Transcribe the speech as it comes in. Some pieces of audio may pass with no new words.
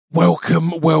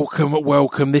Welcome.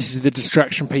 This is the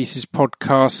Distraction Pieces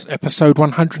podcast, episode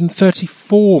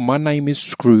 134. My name is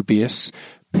Scroobius.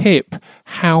 Pip,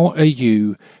 how are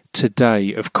you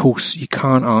today? Of course, you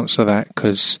can't answer that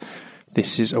because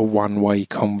this is a one-way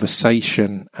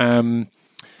conversation.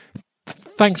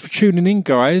 Thanks for tuning in,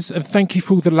 guys, and thank you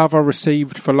for all the love I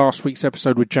received for last week's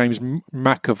episode with James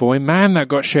McAvoy. Man, that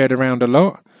got shared around a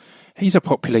lot. He's a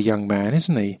popular young man,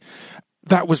 isn't he?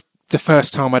 That was the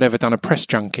first time I'd ever done a press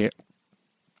junket,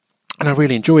 and I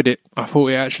really enjoyed it. I thought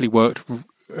it actually worked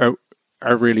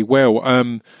really well.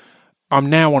 I'm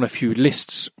now on a few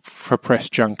lists for press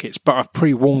junkets, but I've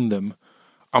pre-warned them.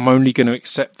 I'm only going to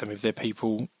accept them if they're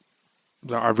people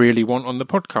that I really want on the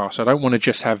podcast. I don't want to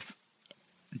just have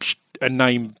a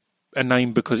name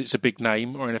because it's a big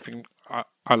name or anything.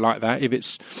 I like that. If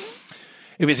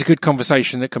it's a good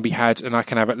conversation that can be had and I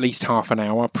can have at least half an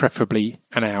hour, preferably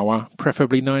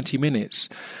 90 minutes,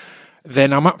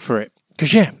 then I'm up for it.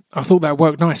 Because, I thought that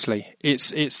worked nicely.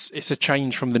 It's a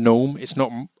change from the norm. It's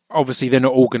not, obviously, they're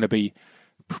not all going to be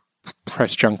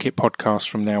press junket podcasts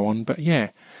from now on. But,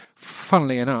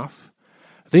 funnily enough,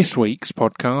 this week's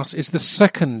podcast is the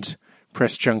second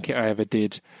press junket I ever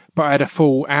did. But I had a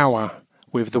full hour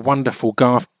with the wonderful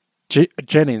Garth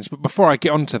Jennings. But before I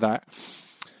get on to that,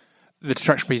 the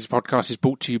Distraction Pieces podcast is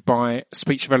brought to you by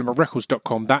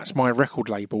SpeechDevelopmentRecords.com. That's my record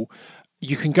label.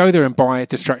 You can go there and buy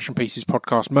Distraction Pieces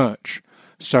podcast merch.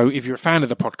 So if you're a fan of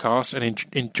the podcast and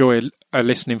enjoy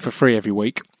listening for free every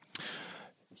week,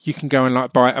 you can go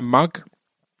and buy a mug,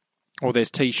 or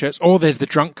there's T-shirts, or there's the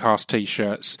Drunkcast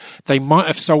T-shirts. They might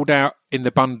have sold out in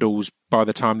the bundles by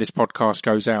the time this podcast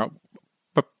goes out.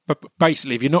 But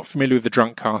basically, if you're not familiar with the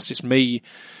Drunkcast, it's me,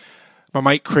 my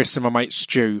mate Chris, and my mate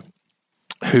Stu,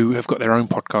 who have got their own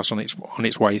podcast on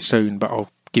its way soon, but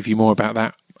I'll give you more about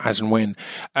that as and when.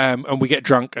 And we get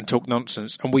drunk and talk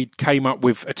nonsense. And we came up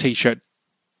with a T-shirt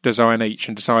design each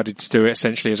and decided to do it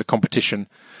essentially as a competition.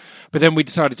 But then we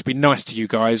decided to be nice to you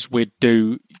guys. We'd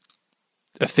do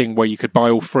a thing where you could buy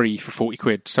all three for 40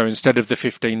 quid. So instead of the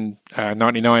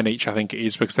 $15.99 each, I think it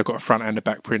is, because they've got a front and a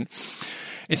back print,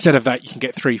 instead of that, you can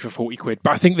get three for 40 quid.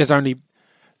 But I think there's only...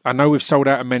 I know we've sold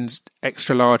out a men's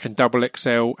extra large and double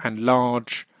XL and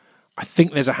large. I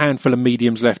think there's a handful of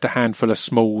mediums left, a handful of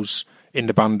smalls in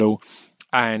the bundle,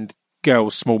 and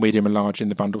girls small, medium and large in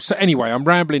the bundle. So anyway, I'm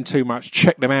rambling too much.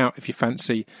 Check them out if you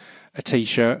fancy a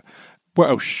T-shirt. What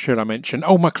else should I mention?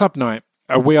 Oh, my club night,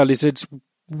 We Are Lizards,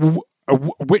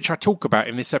 which I talk about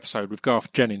in this episode with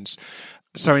Garth Jennings.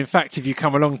 So in fact, if you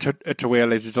come along to We Are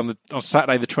Lizards on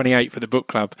Saturday the 28th for the book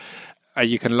club,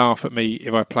 you can laugh at me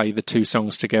if I play the two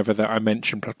songs together that I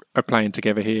mentioned are playing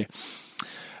together here.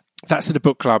 That's at the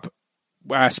book club.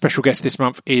 Our special guest this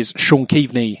month is Sean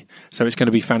Keaveney, so it's going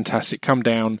to be fantastic. Come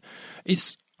down.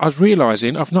 I was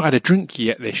realising I've not had a drink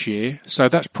yet this year, so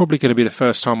that's probably going to be the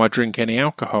first time I drink any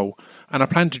alcohol, and I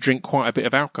plan to drink quite a bit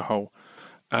of alcohol.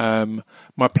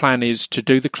 My plan is to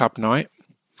do the club night,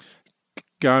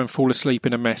 go and fall asleep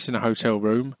in a mess in a hotel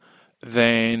room,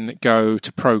 then go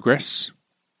to Progress,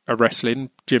 a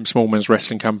wrestling, Jim Smallman's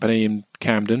wrestling company in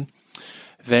Camden,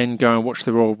 then go and watch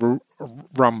the Royal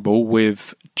Rumble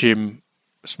with Jim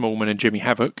Smallman and Jimmy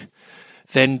Havoc,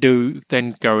 then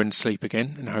go and sleep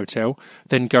again in a hotel,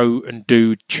 then go and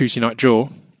do Tuesday Night Jaw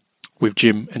with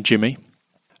Jim and Jimmy,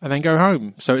 and then go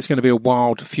home. So it's going to be a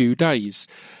wild few days.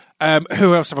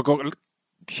 Who else have I got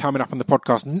coming up on the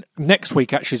podcast? Next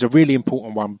week actually is a really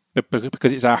important one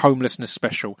because it's our homelessness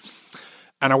special,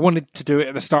 and I wanted to do it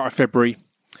at the start of February,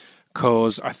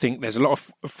 because I think there's a lot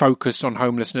of focus on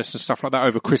homelessness and stuff like that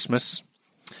over Christmas,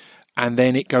 and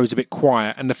then it goes a bit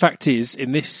quiet. And the fact is,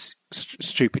 in this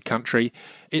stupid country,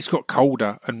 it's got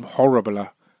colder and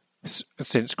horribler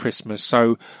since Christmas.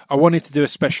 So I wanted to do a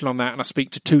special on that, and I speak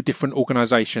to two different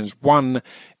organisations. One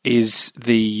is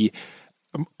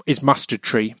Mustard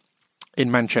Tree in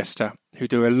Manchester, who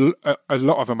do a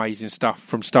lot of amazing stuff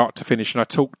from start to finish. And I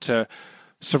talked to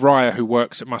Soraya, who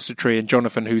works at Mustard Tree, and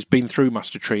Jonathan, who's been through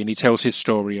Mustard Tree, and he tells his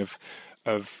story of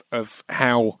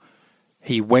how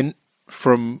he went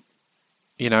from,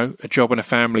 a job and a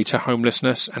family to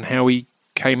homelessness, and how he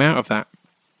came out of that.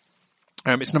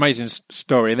 It's an amazing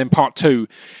story. And then part two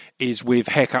is with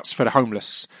Haircuts for the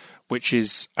Homeless, which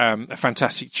is a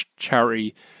fantastic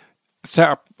charity set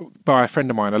up by a friend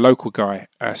of mine, a local guy,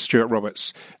 Stuart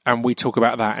Roberts, and we talk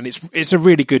about that. And it's a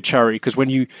really good charity, because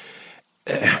when you...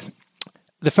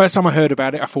 the first time I heard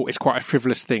about it, I thought it's quite a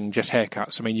frivolous thing, just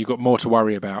haircuts. I mean, you've got more to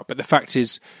worry about. But the fact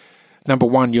is, number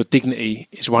one, your dignity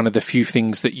is one of the few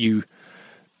things that you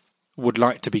would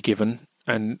like to be given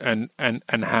and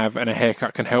have, and a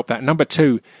haircut can help that. Number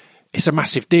two, it's a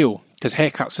massive deal, Because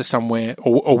haircuts are somewhere,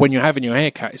 or when you're having your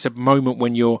haircut, it's a moment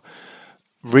when you're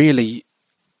really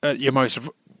at your most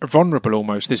vulnerable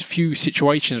almost. There's few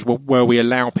situations where we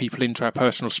allow people into our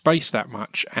personal space that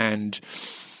much, and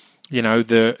you know,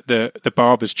 the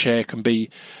barber's chair can be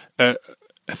a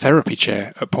therapy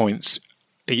chair at points.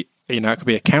 You know, it could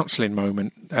be a counselling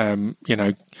moment. You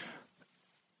know,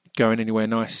 going anywhere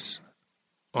nice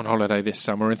on holiday this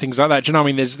summer and things like that. Do you know what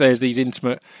I mean? There's these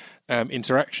intimate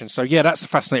interactions. So yeah, that's a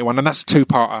fascinating one, and that's a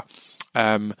two-parter.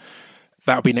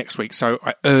 That'll be next week. So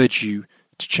I urge you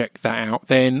to check that out.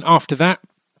 Then after that,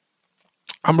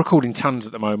 I'm recording tons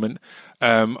at the moment.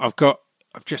 I've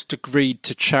just agreed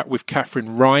to chat with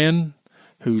Catherine Ryan,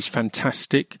 who's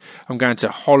fantastic. I'm going to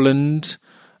Holland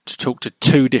to talk to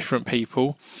 2 different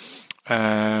people.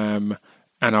 And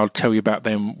I'll tell you about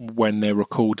them when they're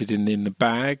recorded in the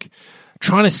bag.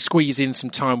 Trying to squeeze in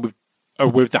some time with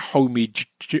the homie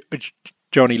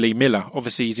Johnny Lee Miller.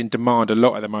 Obviously, he's in demand a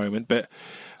lot at the moment, but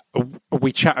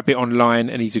we chat a bit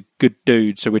online, and he's a good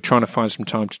dude. So we're trying to find some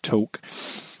time to talk.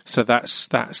 So that's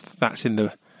in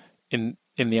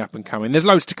the up and coming. There's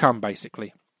loads to come,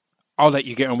 basically. I'll let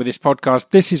you get on with this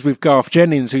podcast. This is with Garth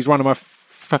Jennings, who's one of my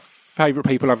favourite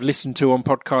people I've listened to on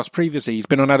podcasts previously. He's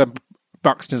been on Adam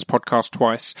Buxton's podcast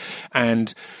twice,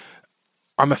 and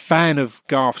I'm a fan of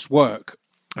Garth's work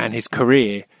and his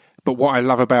career, but what I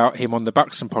love about him on the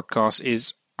Buxton podcast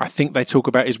is I think they talk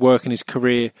about his work and his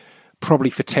career probably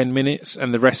for 10 minutes,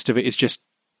 and the rest of it is just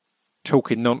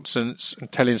talking nonsense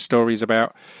and telling stories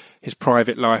about his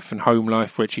private life and home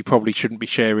life, which he probably shouldn't be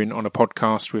sharing on a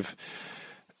podcast with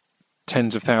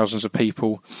tens of thousands of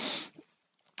people.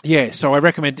 Yeah, so I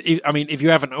recommend, I mean, if you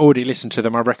haven't already listened to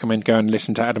them, I recommend going and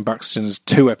listen to Adam Buxton's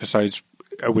 2 episodes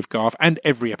with Garth, and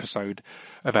every episode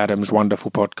of Adam's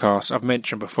wonderful podcast. I've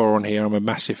mentioned before on here, I'm a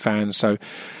massive fan, so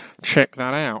check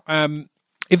that out.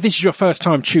 If this is your first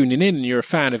time tuning in and you're a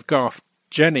fan of Garth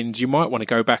Jennings, you might want to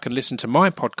go back and listen to my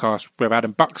podcast with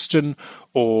Adam Buxton,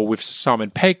 or with Simon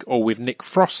Pegg, or with Nick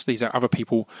Frost. These are other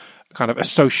people kind of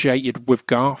associated with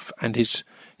Garth and his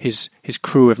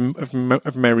crew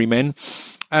of merry men.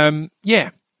 Yeah,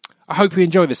 I hope you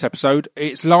enjoy this episode.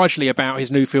 It's largely about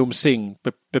his new film Sing,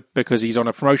 because he's on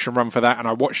a promotion run for that, and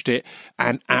I watched it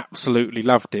and absolutely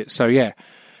loved it. So yeah,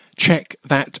 check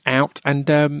that out, and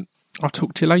I'll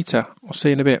talk to you later. I'll see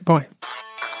you in a bit. Bye.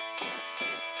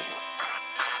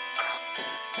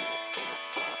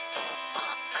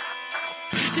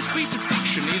 This piece of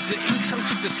fiction is the intro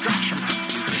to Distraction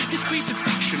Pieces. This piece of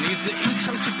fiction is the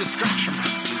intro to Distraction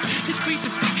Pieces. This piece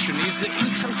of fiction is the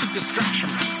intro to Distraction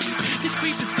Pieces. This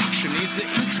piece of fiction is the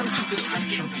intro to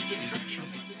Distraction Pieces.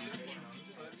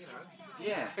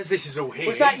 Yeah. As this is all here.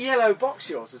 Was that yellow box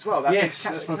yours as well? That yes,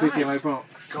 that's my big yellow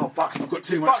box. God, Buxton. I've got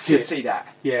too much Buxton kit. see that.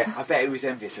 Yeah. I bet he was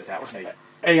envious of that, wasn't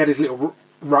he? He had his little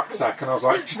rucksack, and I was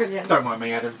like, don't mind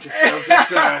me, Adam.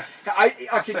 I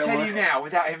can tell you now,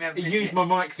 without him having... He used my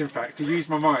mics, in fact. He used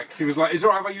my mics. He was like, is it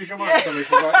alright if I use your mics on this?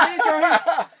 He was like,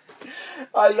 yeah,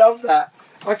 I love that.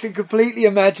 I can completely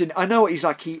imagine. I know what he's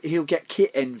like. He'll get kit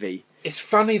envy. It's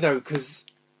funny, though, because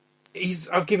he's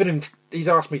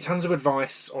asked me tons of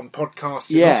advice on podcasts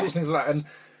and all sorts of things like that, and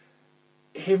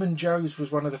him and Joe's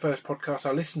was one of the first podcasts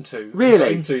I listened to.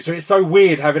 Really? Into. So it's so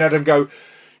weird having Adam go,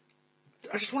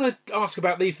 I just want to ask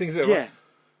about these things. Yeah.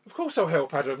 Of course I'll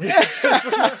help, Adam. Yes. You're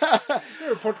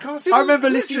a podcast. I remember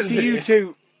listening to you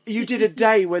two. You did a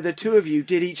day where the two of you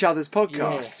did each other's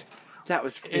podcast. Yeah. That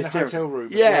was in a hotel room.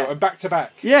 Yeah. As well, and back to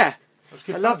back. Yeah.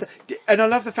 I love that, and I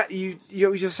love the fact that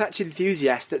you're such an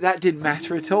enthusiast that didn't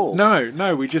matter at all.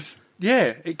 No, we just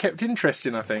it kept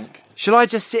interesting. I think. Shall I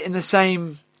just sit in the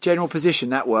same general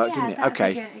position? That worked, didn't it?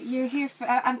 Okay. You're here for.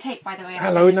 I'm Kate, by the way.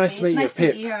 Hello, nice to meet you, nice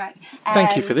Pip. To meet you. You're right.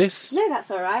 Thank you for this. No, that's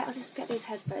all right. I'll just get these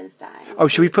headphones down. Oh,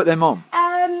 should we put them on?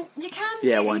 You can.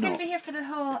 Yeah, why not? You're going to be here for the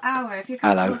whole hour. If you're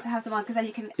comfortable to have them on, because then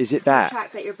you can. Is it that?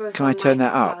 Track that you're both can I turn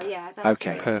that up? Well. Yeah.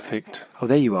 Okay. Perfect. Oh,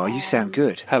 there you are. You sound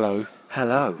good. Hello.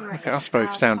 Hello. Right, look at us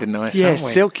both sounding nice. Yeah, aren't we?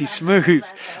 silky smooth.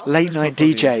 Late night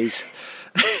DJs.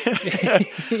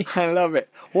 I love it.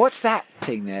 What's that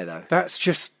thing there, though? That's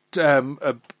just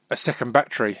a second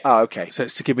battery. Oh, okay. So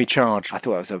it's to give me charge. I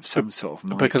thought it was some sort of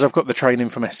mic. Because I've got the training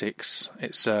from Essex.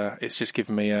 It's just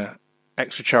giving me a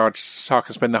extra charge so I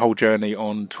can spend the whole journey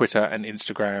on Twitter and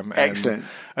Instagram. Excellent.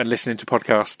 And listening to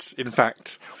podcasts. In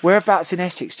fact, whereabouts in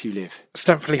Essex do you live?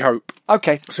 Stamford Hope.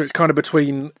 Okay. So it's kind of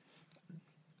between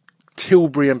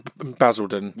Tilbury and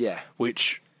Basildon. Yeah.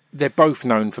 Which they're both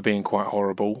known for being quite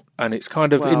horrible, and it's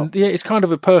kind of it's kind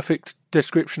of a perfect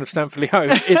description of Stamford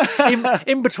Hope.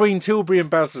 in between Tilbury and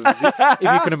Basildon, if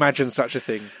you can imagine such a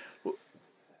thing.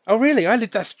 Oh, really?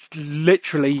 That's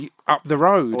literally up the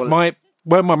road.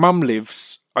 Where my mum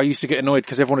lives, I used to get annoyed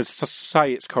because everyone would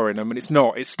say it's Corringham, and it's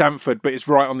not. It's Stamford, but it's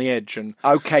right on the edge. And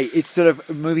okay, it's sort of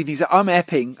moving things. I'm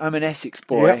Epping. I'm an Essex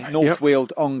boy. Yep, North yep.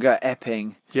 Weald, Ongar,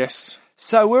 Epping. yes,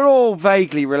 So we're all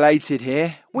vaguely related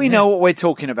here. We know what we're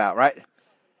talking about, right?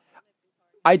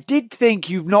 I did think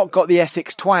you've not got the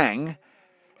Essex twang.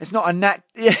 It's not a nat...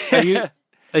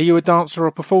 Are you a dancer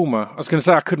or performer? I was going to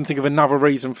say I couldn't think of another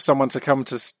reason for someone to come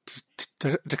to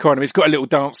Corringham. It's got a little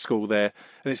dance school there,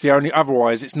 and it's the only.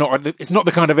 Otherwise, it's not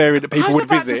the kind of area that people would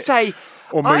visit. I was about to say,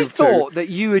 or move I thought to. that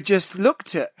you had just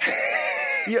looked at...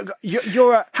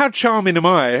 You're a... How charming am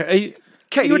I?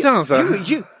 Are you a dancer?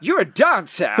 You're a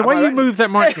dancer. The way you move that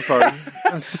microphone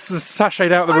and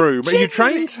sashayed out the room. Are you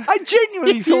trained? I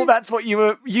genuinely thought that's what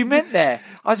you meant there.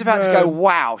 I was about to go,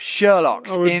 wow,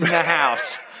 Sherlock's in the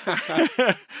house.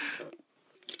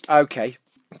 Okay.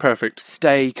 Perfect.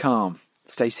 Stay calm.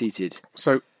 Stay seated.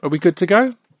 So, are we good to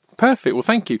go? Perfect. Well,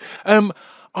 thank you.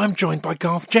 I'm joined by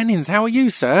Garth Jennings. How are you,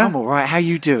 sir? I'm all right. How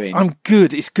you doing? I'm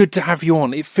good. It's good to have you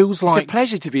on. It feels like... It's a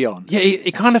pleasure to be on. Yeah,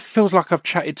 it kind of feels like I've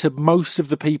chatted to most of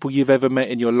the people you've ever met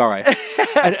in your life,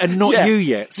 and not you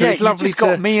yet. So it's lovely you've just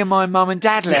got me and my mum and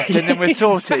dad left, and then we're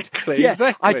sorted.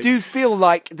 Exactly. I do feel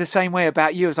like the same way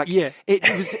about you. It's like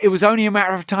it was only a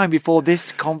matter of time before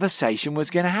this conversation was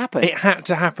going to happen. It had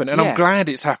to happen, and I'm glad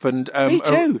it's happened. Me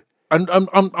too. And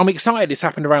I'm excited it's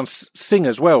happened around Sing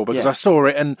as well, because I saw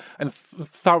it and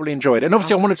thoroughly enjoyed it. And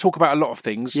obviously I want to talk about a lot of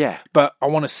things, but I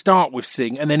want to start with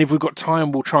Sing, and then if we've got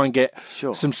time we'll try and get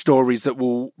some stories that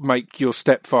will make your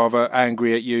stepfather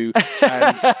angry at you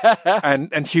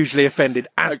and hugely offended,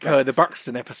 as per the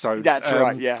Buxton episode. That's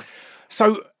right, yeah.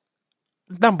 So,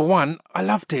 number one, I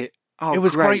loved it. Oh, it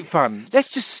was great fun. Let's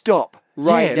just stop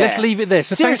right there. Let's leave it there.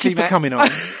 So Seriously, thank you for coming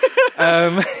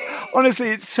on. Honestly,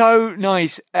 it's so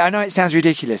nice. I know it sounds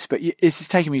ridiculous, but this has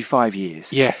taken me 5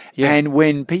 years. Yeah. And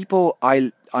when people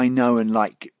I know and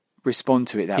like respond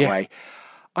to it that way,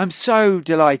 I'm so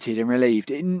delighted and relieved.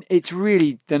 It's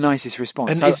really the nicest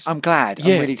response. And so I'm glad. I'm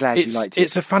really glad you liked it.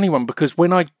 It's a funny one, because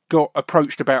when I got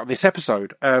approached about this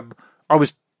episode, I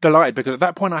was delighted, because at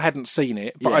that point I hadn't seen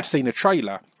it, but I'd seen a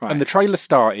trailer. Right. And the trailer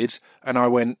started, and I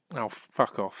went, oh,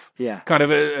 fuck off. Yeah. Kind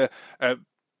of an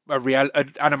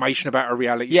animation about a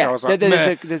reality show. I was like,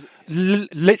 there's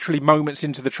literally moments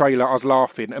into the trailer, I was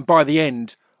laughing, and by the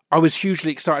end, I was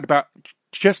hugely excited about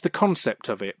just the concept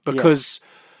of it, because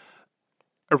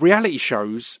reality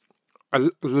shows,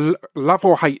 love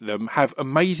or hate them, have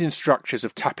amazing structures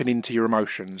of tapping into your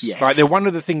emotions. Yes. Like, they're one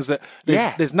of the things that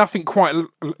there's nothing quite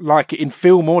like it in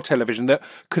film or television that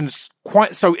can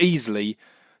quite so easily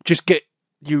just get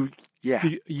you. Yeah.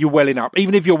 You're welling up.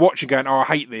 Even if you're watching going, oh, I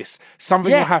hate this,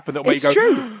 something will happen that way you go...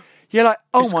 True. You're like,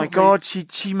 oh my God,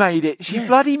 she made it. She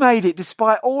bloody made it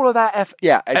despite all of that effort.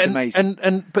 Yeah, it's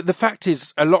amazing. But the fact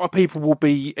is, a lot of people will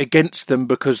be against them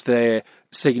because they're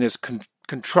seen as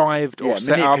contrived or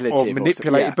set up or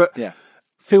manipulated. But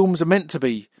films are meant to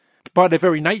be, by their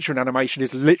very nature in animation,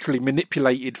 is literally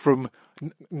manipulated from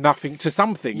nothing to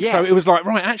something. Yeah. So it was like,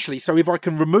 right, actually, so if I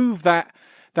can remove that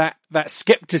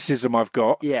skepticism I've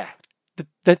got... Yeah.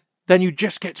 Then you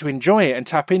just get to enjoy it and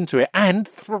tap into it, and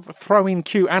throw in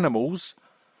cute animals.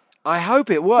 I hope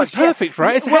it works. It's perfect,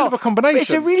 right? It's a hell of a combination. It's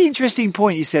a really interesting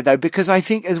point you said, though, because I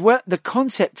think as well the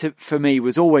concept for me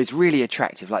was always really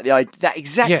attractive. Like that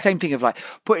exact same thing of like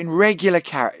putting regular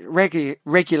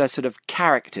sort of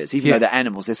characters, even though they're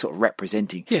animals, they're sort of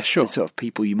representing the sort of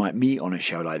people you might meet on a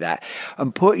show like that,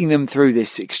 and putting them through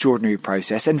this extraordinary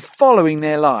process and following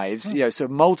their lives, sort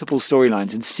of multiple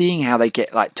storylines, and seeing how they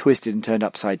get like twisted and turned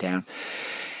upside down.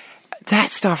 That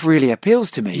stuff really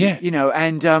appeals to me,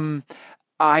 and.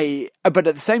 But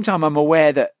at the same time, I'm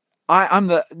aware that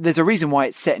there's a reason why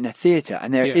it's set in a theatre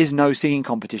and there is no singing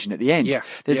competition at the end. Yeah.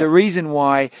 There's a reason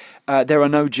why there are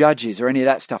no judges or any of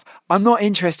that stuff. I'm not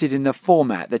interested in the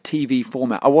format, the TV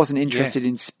format. I wasn't interested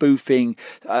in spoofing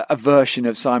a version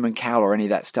of Simon Cowell or any of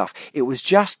that stuff. It was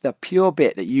just the pure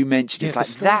bit that you mentioned. It's like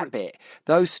that bit,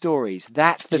 those stories.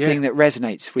 That's the thing that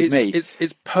resonates with me.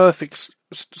 It's perfect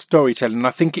storytelling, and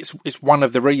I think it's one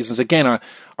of the reasons. Again,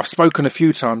 I've spoken a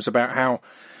few times about how,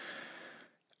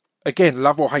 again,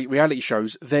 love or hate reality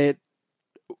shows, they're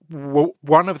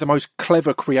one of the most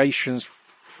clever creations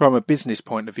from a business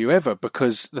point of view ever,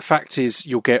 because the fact is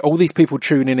you'll get all these people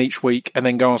tune in each week and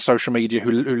then go on social media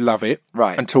who love it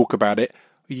and talk about it.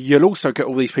 You'll also get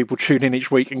all these people tune in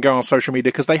each week and go on social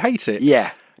media because they hate it.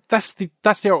 Yeah. That's the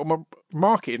ultimate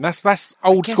marketing. That's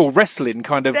old school wrestling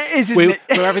kind of. That is, isn't it?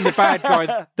 We're having the bad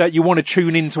guy that you want to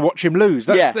tune in to watch him lose.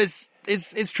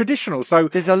 It's traditional. So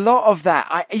there's a lot of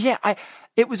that.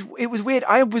 It was weird.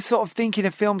 I was sort of thinking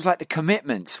of films like The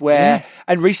Commitments, where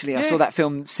and recently I saw that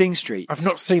film Sing Street. I've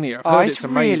not seen it. I've heard it's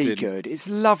amazing. Really good. It's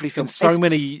a lovely film. And so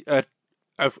many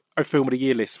a film of the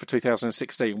year list for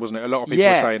 2016, wasn't it? A lot of people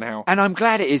were saying how. And I'm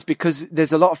glad it is, because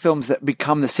there's a lot of films that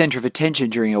become the centre of attention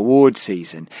during awards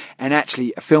season. And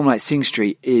actually, a film like Sing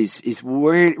Street is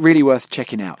really worth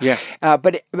checking out. Yeah.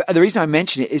 But the reason I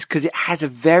mention it is because it has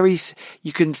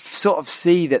you can sort of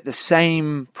see that the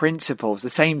same principles, the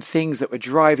same things that were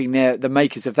driving the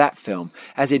makers of that film,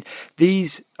 as in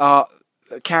these are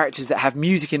characters that have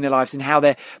music in their lives, and how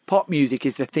their pop music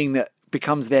is the thing that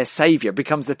becomes their savior,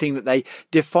 becomes the thing that they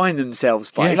define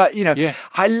themselves by.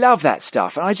 I love that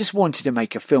stuff, and I just wanted to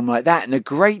make a film like that. And the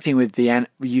great thing with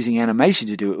using animation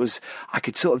to do it was I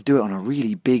could sort of do it on a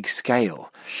really big scale,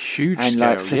 huge and scale,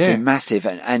 like flipping massive,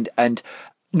 and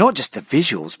not just the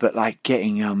visuals, but like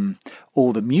getting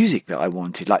all the music that I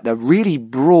wanted, like the really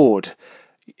broad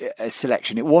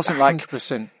selection. It wasn't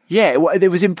 100%. It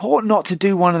was important not to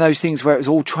do one of those things where it was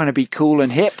all trying to be cool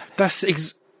and hip. That's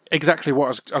exactly what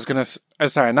I was going to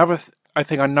say. Another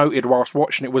thing I noted whilst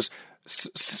watching it was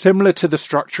similar to the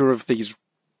structure of these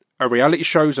reality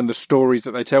shows and the stories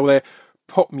that they tell. Their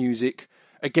pop music,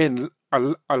 again,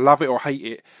 I love it or hate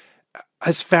it,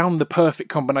 has found the perfect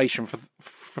combination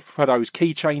for those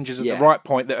key changes at the right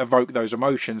point that evoke those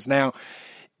emotions. Now,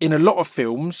 in a lot of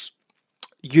films,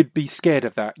 you'd be scared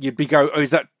of that. You'd be is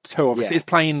that too obvious? Is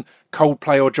playing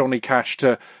Coldplay or Johnny Cash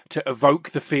to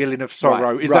evoke the feeling of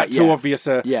sorrow? Is that too obvious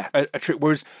a trick?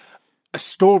 Whereas a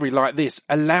story like this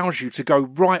allows you to go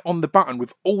right on the button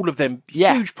with all of them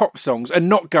huge pop songs, and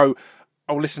not go,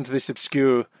 "Oh, listen to this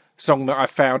obscure song that I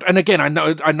found." And again, I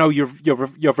know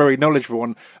you're very knowledgeable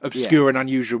on obscure and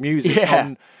unusual music.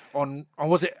 On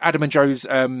was it Adam and Joe's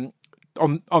on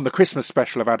the Christmas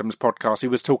special of Adam's podcast? He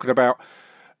was talking about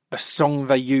a song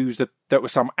they used that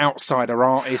was some outsider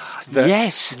artist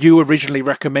that you originally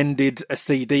recommended a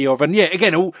CD of. And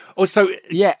all the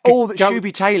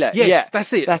Shooby Taylor. Yes,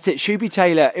 that's it. That's it. Shooby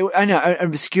Taylor. I know, an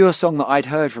obscure song that I'd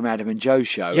heard from Adam and Joe's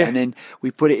show. Yeah. And then we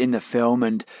put it in the film.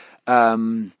 And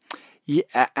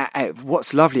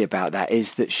what's lovely about that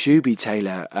is that Shooby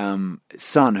Taylor,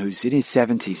 son, who's in his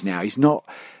 70s now,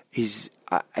 he's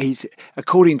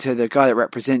according to the guy that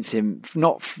represents him,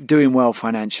 not doing well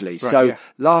financially.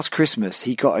 Last Christmas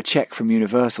he got a check from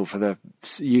Universal for the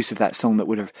use of that song that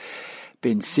would have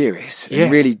been serious. And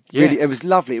really, it was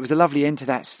lovely. It was a lovely end to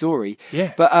that story.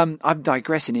 But I'm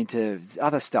digressing into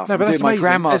other stuff. No, but I'm doing my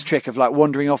grandma's trick of like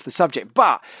wandering off the subject.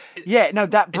 But that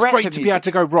breadth it's great of to music. be able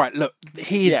to go, right, look,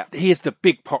 here's the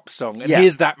big pop song, and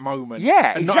here's that moment.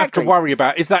 And not have to worry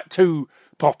about, is that too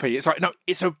poppy? It's like, no,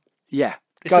 it's a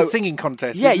It's a singing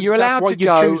contest. Yeah, you're allowed to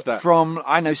go from,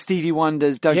 I know, Stevie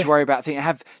Wonder's Don't You Worry About Things,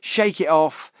 Shake It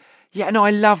Off. Yeah, no, I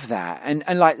love that.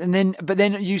 But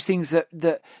then use things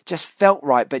that just felt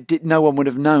right, but no one would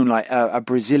have known, like a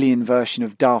Brazilian version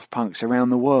of Daft Punk's Around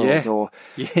the World, or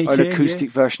an acoustic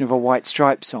version of a White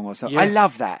Stripes song or something. I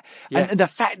love that. And the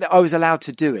fact that I was allowed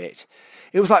to do it,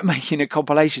 it was like making a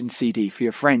compilation CD for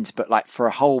your friends, but like for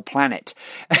a whole planet.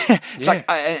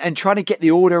 And trying to get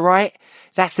the order right.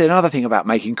 That's another thing about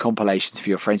making compilations for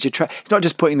your friends. It's not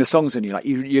just putting the songs on you. Like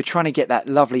you're trying to get that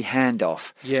lovely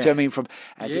handoff. Do you know what I mean? From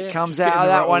as it comes out of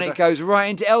that one, it goes right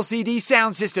into LCD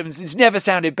sound systems. It's never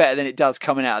sounded better than it does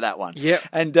coming out of that one.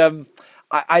 And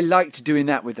I liked doing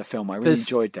that with the film. I really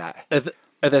enjoyed that.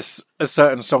 There's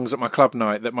certain songs at my club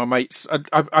night that my mates...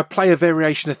 I play a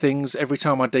variation of things every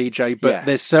time I DJ, but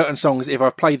there's certain songs, if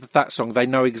I've played that song, they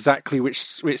know exactly which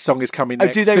song is coming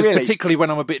next. Do they really? Particularly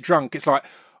when I'm a bit drunk, it's like,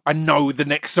 I know the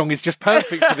next song is just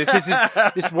perfect for this. This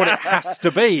is what it has to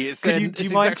be. Do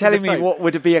you mind telling me what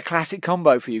would be a classic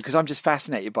combo for you? Because I'm just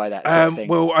fascinated by that sort of thing.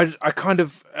 Well, I kind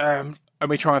of... let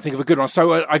me try and think of a good one.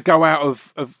 So I go out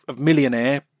of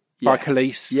Millionaire by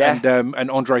Khalees and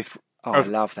Andre... I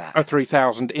love that.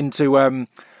 3000 into I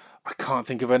can't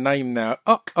think of her name now.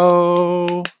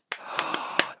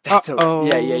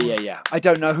 Yeah. I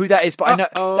don't know who that is, but I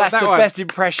know that's the best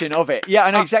impression of it. Yeah,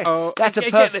 I know exactly. That's a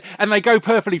perfect. And they go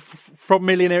perfectly from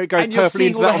Millionaire. It goes perfectly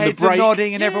into that on the break. And you're seeing all the heads are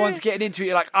nodding, and everyone's getting into it.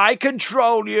 You're like, I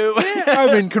control you.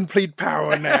 I'm in complete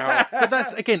power now. But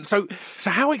that's again. So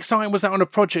how exciting was that on a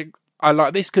project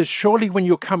like this? Because surely when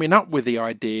you're coming up with the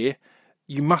idea,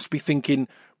 you must be thinking,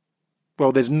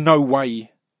 well, there's no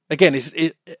way. Again,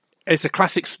 it's a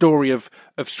classic story of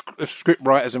script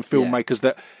writers and filmmakers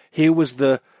that here was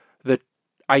the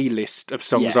A-list of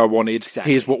songs I wanted.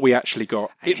 Exactly. Here's what we actually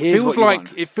got. It feels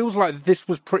like this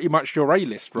was pretty much your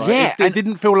A-list, right? Yeah, it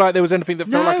didn't feel like there was anything that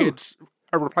felt like it's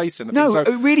replace anything. No, so,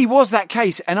 it really was that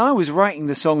case. And I was writing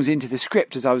the songs into the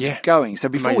script as I was going. So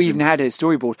before we even had a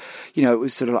storyboard, it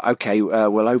was sort of like, okay,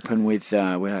 we'll open with,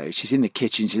 she's in the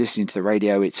kitchen, she's listening to the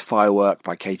radio, it's Firework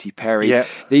by Katy Perry. Yeah.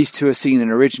 These two are singing an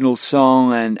original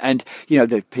song, and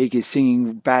the pig is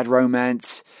singing Bad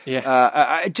Romance.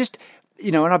 Yeah.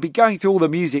 And I'd be going through all the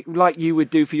music like you would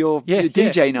do for your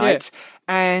DJ nights.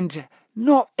 And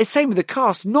it's same with the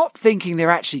cast, not thinking they're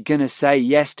actually going to say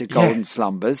yes to Golden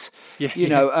Slumbers, or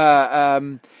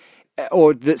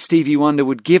that Stevie Wonder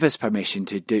would give us permission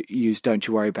to use Don't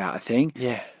You Worry About a Thing.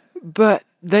 Yeah. But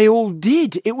they all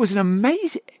did. It was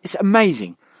it's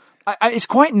amazing. It's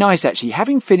quite nice, actually,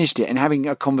 having finished it and having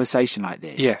a conversation like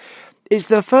this. Yeah. It's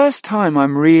the first time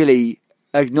I'm really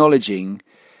acknowledging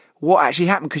what actually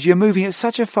happened, because you're moving at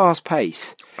such a fast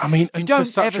pace. I mean, you don't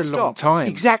for such ever a stop. long time.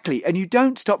 Exactly. And you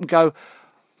don't stop and go,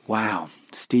 wow,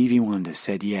 Stevie Wonder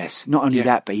said yes. Not only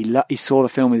that, but he saw the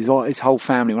film with his whole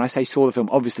family. When I say saw the film,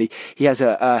 obviously he has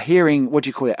a hearing, what do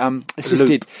you call it? Assisted.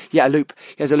 Loop. Yeah, a loop.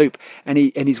 He has a loop. And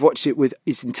he's watched it with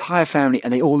his entire family,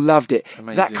 and they all loved it.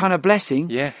 Amazing. That kind of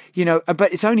blessing. Yeah.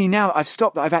 But it's only now I've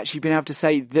stopped that I've actually been able to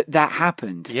say that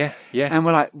happened. Yeah, yeah. And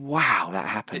we're like, wow, that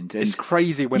happened. It's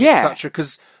crazy when it's such a...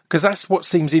 Because that's what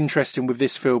seems interesting with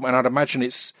this film, and I'd imagine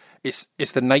it's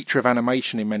the nature of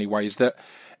animation in many ways, that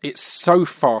it's so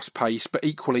fast paced, but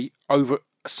equally over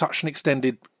such an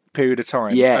extended period of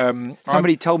time. Yeah.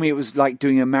 Somebody told me it was like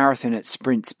doing a marathon at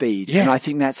sprint speed, and I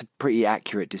think that's a pretty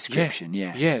accurate description.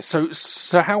 Yeah. Yeah. So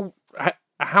how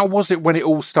was it when it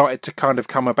all started to kind of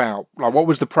come about? Like, what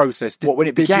was the process? When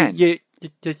it began?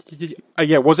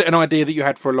 Was it an idea that you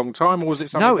had for a long time, or was it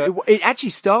something? No, it actually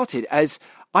started as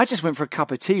I just went for a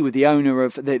cup of tea with the owner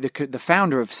of the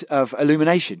founder of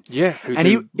Illumination. Yeah,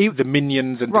 he the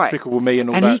Minions and Despicable Me and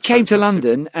all that. And he came to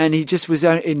London, and he just was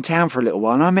in town for a little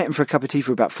while. And I met him for a cup of tea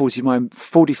for about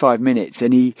 45 minutes.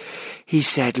 And he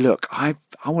said, "Look, I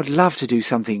would love to do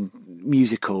something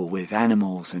musical with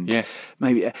animals and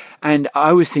maybe." And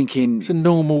I was thinking, it's a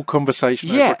normal conversation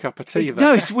over a cup of tea.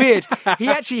 No, it's weird. He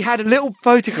actually had a little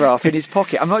photograph in his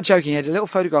pocket. I'm not joking. He had a little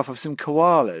photograph of some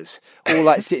koalas all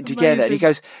like sitting together, and he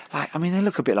goes, they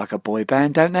look a bit like a boy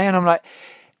band, don't they? And I'm like,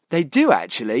 they do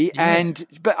actually. Yeah.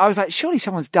 But I was like, surely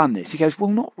someone's done this. He goes, well,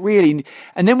 not really.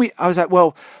 And then I was like,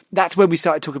 well, that's when we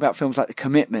started talking about films like The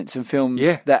Commitments and films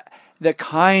that the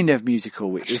kind of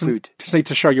musical which just need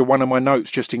to show you one of my notes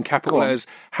just in capital letters.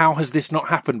 How has this not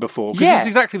happened before? Because it's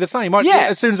exactly the same.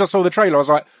 As soon as I saw the trailer, I was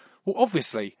like, well,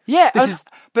 obviously. Yeah.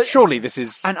 But surely this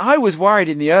is... And I was worried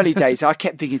in the early days. I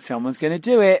kept thinking someone's going to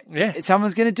do it. Yeah.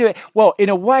 Someone's going to do it. Well, in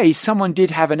a way, someone did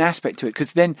have an aspect to it,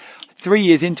 because then 3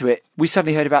 years into it, we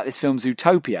suddenly heard about this film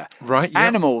Zootopia. Right. Yeah.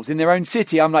 Animals in their own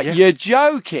city. I'm like, you're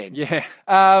joking. Yeah.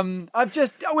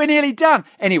 We're nearly done.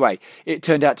 Anyway, it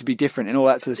turned out to be different and all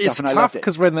that sort of stuff, and I loved it.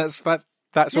 Because when that's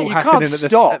all happening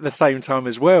at the same time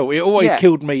as well. It always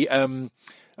killed me.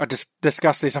 I just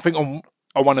discussed this, I think, on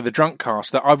one of the Drunk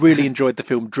Casts, that I really enjoyed the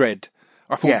film Dredd.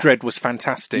 I thought Dredd was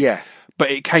fantastic. Yeah. But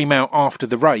it came out after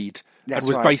The Raid and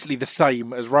was basically the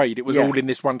same as Raid. It was all in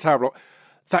this one tower.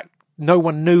 That no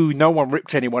one knew, no one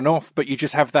ripped anyone off, but you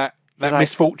just have that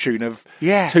misfortune of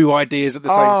two ideas at the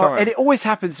same time. And it always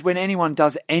happens when anyone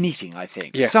does anything, I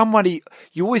think. Yeah.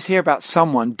 You always hear about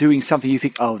someone doing something, you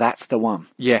think, oh, that's the one.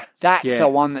 Yeah. That's the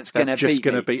one that's going to beat me. Just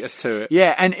going to beat us to it.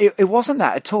 Yeah, and it wasn't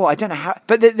that at all. I don't know how...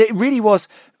 But it really was...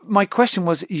 My question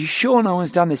was, you sure no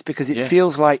one's done this? Because it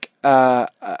feels like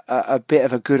a bit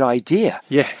of a good idea.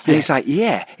 Yeah. And it's like,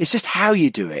 it's just how you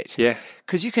do it. Yeah.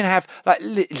 Because you can have,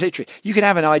 literally, you can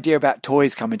have an idea about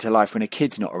toys coming to life when a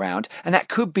kid's not around, and that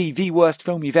could be the worst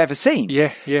film you've ever seen.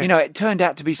 Yeah, yeah. It turned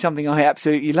out to be something I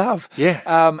absolutely love. Yeah,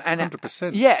 and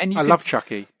 100%. Yeah, and I love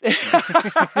Chucky.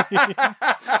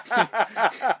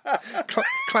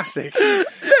 Classic. Yeah,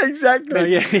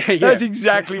 exactly. Yeah. That's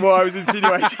exactly what I was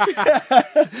insinuating.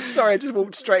 Sorry, I just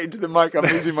walked straight into the mic. I'm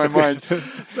losing my mind.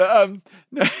 But,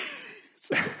 no.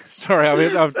 Sorry,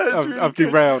 I've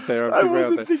derailed there. I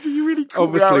wasn't thinking you really cool.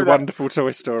 Obviously, wonderful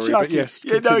Toy Story, Chucky. but yes,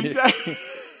 yeah, no, exactly.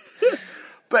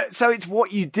 But so it's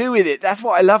what you do with it. That's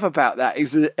what I love about that.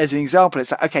 Is as an example,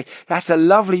 it's like, okay, that's a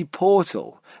lovely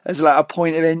portal. As like a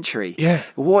point of entry. Yeah.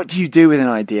 What do you do with an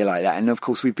idea like that? And of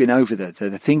course, we've been over the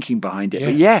thinking behind it.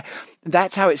 But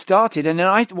that's how it started. And then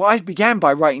I began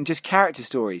by writing just character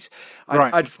stories.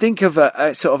 I'd think of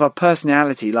a sort of a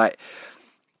personality, like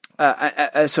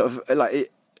a sort of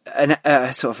like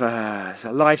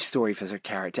a life story for a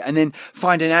character, and then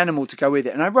find an animal to go with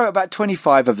it. And I wrote about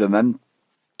 25 of them and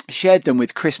shared them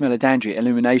with Chris Meledandri at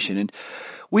Illumination, and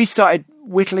we started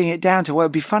whittling it down to, well,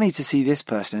 it'd be funny to see this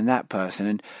person and that person,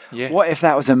 and what if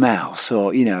that was a mouse,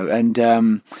 or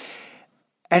and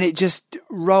And it just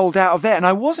rolled out of there. And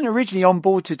I wasn't originally on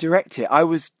board to direct it. I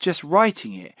was just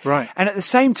writing it. Right. And at the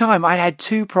same time, I had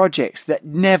 2 projects that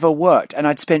never worked. And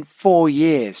I'd spent 4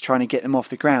 years trying to get them off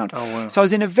the ground. Oh, wow. So I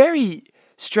was in a very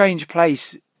strange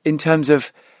place in terms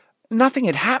of nothing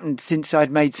had happened since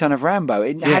I'd made Son of Rambo.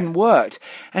 It hadn't worked.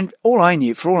 And for all I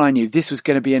knew, this was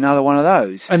going to be another one of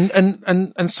those.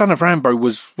 And Son of Rambo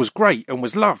was great and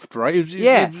was loved, right?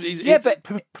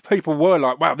 But people were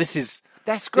like, wow,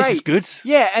 that's great. This is good.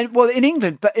 Yeah, and well, in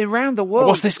England, but around the world.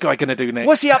 What's this guy going to do next?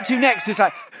 What's he up to next? It's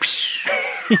like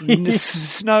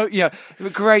snow, a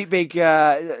great big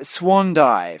swan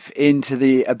dive into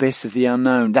the abyss of the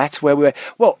unknown. That's where we were.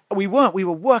 Well, we weren't. We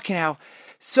were working our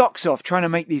socks off trying to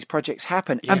make these projects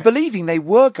happen and believing they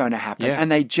were going to happen,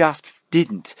 and they just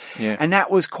didn't. Yeah. And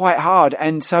that was quite hard.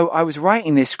 And so I was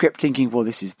writing this script thinking, well,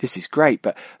 this is great,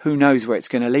 but who knows where it's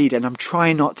going to lead. And I'm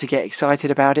trying not to get excited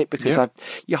about it because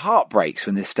your heart breaks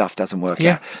when this stuff doesn't work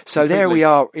out. So there we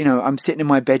are, I'm sitting in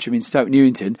my bedroom in Stoke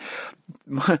Newington,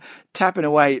 tapping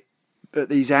away at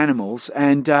these animals,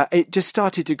 and it just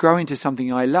started to grow into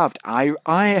something I loved.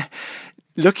 I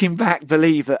looking back,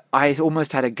 believe that I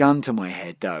almost had a gun to my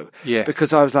head, though. Yeah.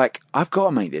 Because I was like, I've got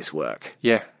to make this work.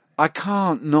 Yeah. I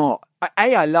can't not.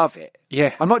 I love it.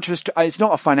 Yeah. I'm not just, it's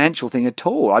not a financial thing at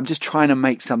all. I'm just trying to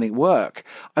make something work.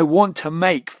 I want to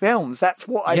make films. That's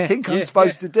what I think I'm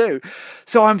supposed to do.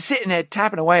 So I'm sitting there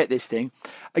tapping away at this thing,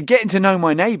 getting to know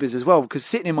my neighbours as well, because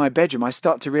sitting in my bedroom, I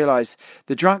start to realise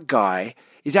the drunk guy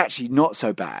is actually not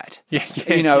so bad.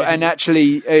 And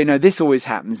actually, this always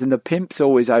happens, and the pimp's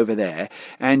always over there.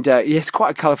 And it's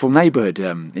quite a colourful neighbourhood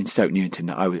in Stoke Newington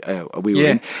that we were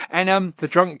in. And the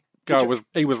drunk guy was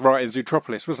right in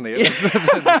Zootropolis, wasn't he?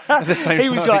 At the same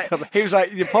time. He was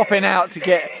like you're popping out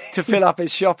to fill up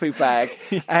his shopping bag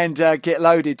and get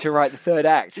loaded to write the third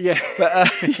act. Yeah, but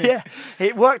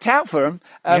it worked out for him.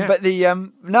 But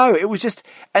it was just,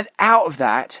 and out of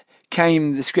that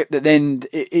came the script that then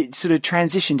it sort of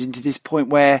transitioned into this point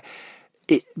where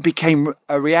it became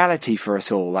a reality for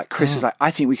us all. Like Chris was like, I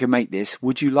think we can make this.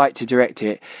 Would you like to direct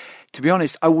it? To be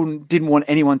honest, I didn't want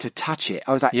anyone to touch it.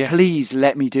 I was like, please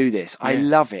let me do this. I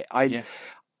love it. I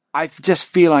just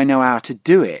feel I know how to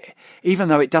do it. Even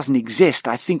though it doesn't exist,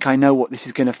 I think I know what this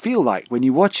is going to feel like when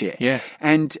you watch it. Yeah.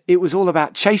 And it was all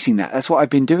about chasing that. That's what I've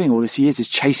been doing all these years, is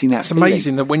chasing that feeling. It's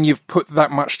amazing that when you've put that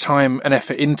much time and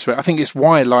effort into it, I think it's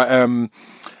why, like,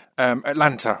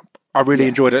 Atlanta, I really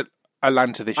enjoyed it.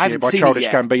 Atlanta this year by Childish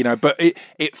Gambino, but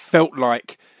it felt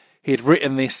like he had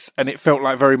written this, and it felt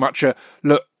like very much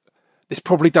look, this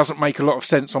probably doesn't make a lot of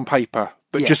sense on paper,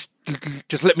 but just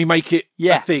let me make it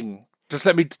a thing. Just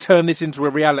let me turn this into a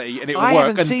reality, and it will work. I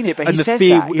haven't seen it, but he says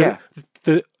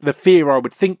that. The fear I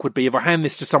would think would be if I hand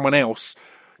this to someone else,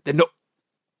 they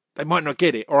might not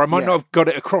get it, or I might not have got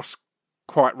it across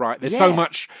quite right. There's so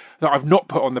much that I've not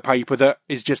put on the paper that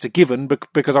is just a given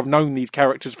because I've known these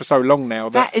characters for so long now.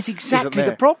 That is exactly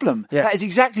the problem. Yeah. That is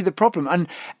exactly the problem.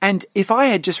 And if I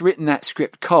had just written that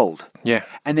script cold,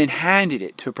 and then handed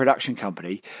it to a production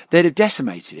company, they'd have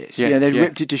decimated it. Yeah. They'd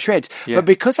ripped it to shreds. Yeah. But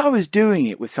because I was doing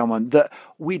it with someone that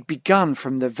we'd begun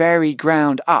from the very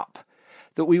ground up,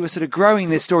 that we were sort of growing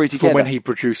this story together. For when he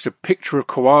produced a picture of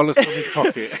koalas from his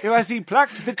pocket. As he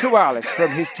plucked the koalas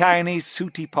from his tiny,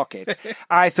 sooty pocket,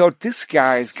 I thought, this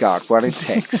guy's got what it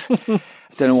takes. I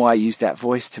don't know why I used that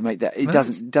voice to make that. He's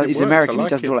American. He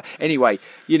doesn't do all that. Anyway,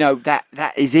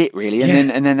 that is it, really.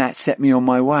 And then that set me on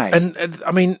my way. And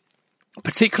I mean,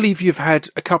 particularly if you've had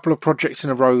a couple of projects in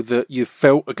a row that you've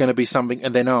felt are going to be something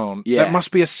and then aren't. Yeah. That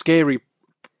must be a scary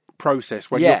process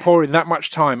when you're pouring that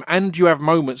much time, and you have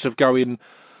moments of going,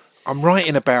 I'm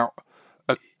writing about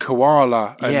a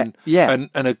koala and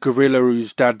a gorilla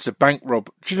whose dad's a bank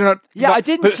robber. Do you know? I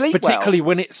didn't sleep particularly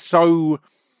when it's so.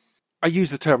 I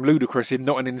use the term ludicrous in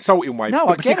not an insulting way. No,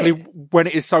 but particularly when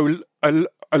it is so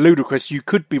ludicrous, you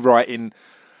could be writing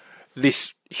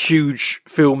this huge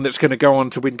film that's going to go on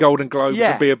to win Golden Globes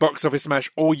and be a box office smash,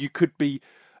 or you could be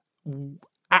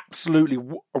absolutely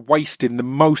wasting the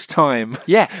most time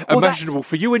imaginable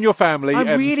for you and your family and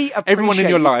really everyone in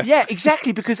your life. Yeah,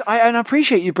 exactly, because I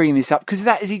appreciate you bringing this up, because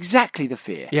that is exactly the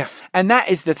fear. Yeah. And that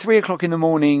is the 3 o'clock in the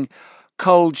morning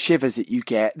cold shivers that you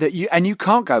get, and you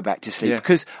can't go back to sleep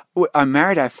because I'm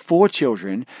married, I have 4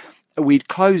 children, we'd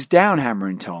closed down Hammer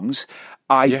and Tongs.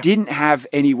 I didn't have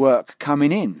any work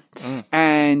coming in.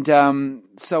 And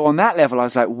so on that level, I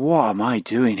was like, what am I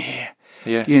doing here?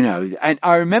 Yeah. And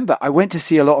I remember I went to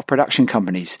see a lot of production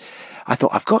companies. I thought,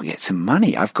 I've got to get some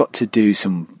money. I've got to do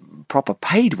some proper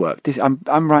paid work.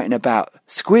 I'm writing about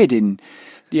squid in,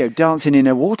 dancing in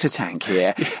a water tank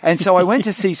here. And so I went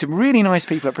to see some really nice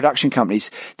people at production companies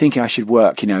thinking I should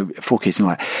work, 4 kids and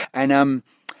all that. And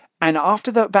And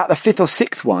after about the fifth or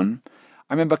sixth one,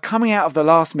 I remember coming out of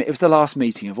it was the last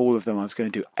meeting of all of them I was going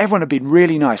to do. Everyone had been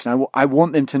really nice, and I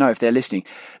want them to know, if they're listening,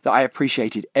 that I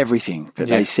appreciated everything that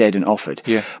they said and offered.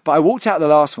 Yeah. But I walked out of the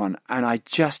last one, and I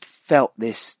just felt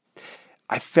this.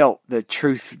 I felt the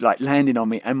truth like landing on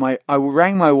me, and I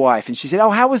rang my wife, and she said, "Oh,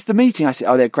 how was the meeting?" I said,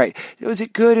 "Oh, they're great. Was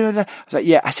it good?" I was like,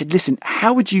 "Yeah." I said, "Listen,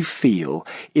 how would you feel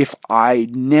if I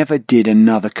never did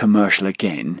another commercial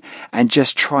again and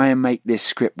just try and make this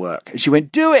script work?" And she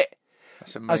went, "Do it."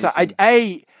 That's amazing. I was like,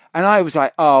 and I was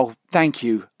like, "Oh, thank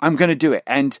you. I'm going to do it."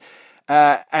 And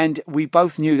we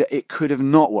both knew that it could have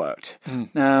not worked.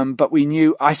 But we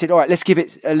knew, I said, all right, let's give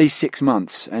it at least 6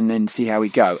 months and then see how we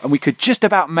go. And we could just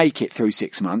about make it through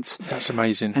 6 months. That's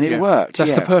amazing. And it worked.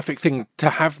 That's the perfect thing, to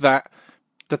have that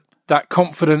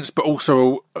confidence, but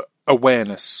also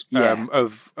awareness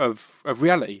of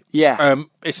reality. Yeah.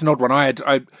 It's an odd one.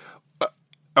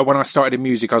 When I started in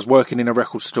music, I was working in a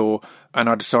record store, and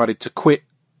I decided to quit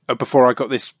before I got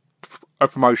this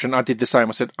promotion. I did the same.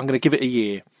 I said, I'm going to give it a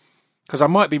year, because I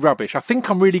might be rubbish. I think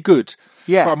I'm really good,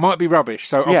 but I might be rubbish.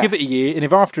 So I'll give it a year, and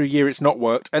if after a year it's not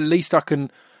worked, at least I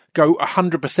can go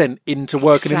 100% into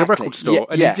working in a record store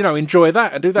and enjoy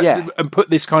that and do that and put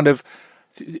this kind of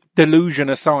delusion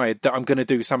aside that I'm going to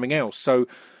do something else. So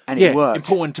it worked.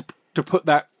 Important to put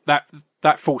that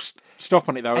full stop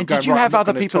on it though. And did you have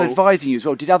other people advising you as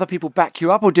well? Did other people back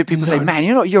you up, or did people say, "Man,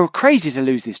 you're crazy to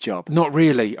lose this job"? Not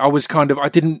really. I was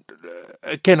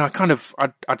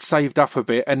I'd saved up a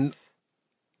bit, and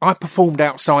I performed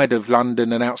outside of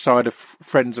London and outside of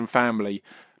friends and family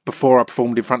before I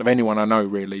performed in front of anyone I know,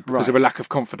 really, because of a lack of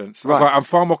confidence. I was like, I'm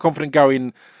far more confident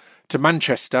going to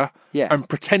Manchester and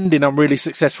pretending I'm really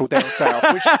successful down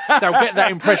south, which they'll get that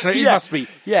impression. He must be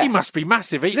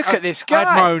massive. Look at this guy. I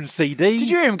had my own CD. Did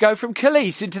you hear him go from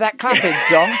Khalees into that clapping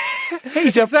song?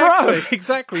 He's a pro.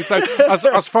 Exactly. So I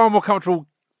was far more comfortable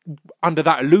under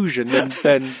that illusion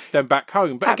than back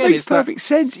home. But that again, makes perfect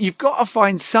sense. You've got to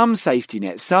find some safety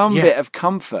net, some bit of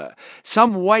comfort,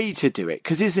 some way to do it.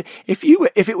 Because if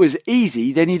it was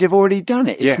easy, then you'd have already done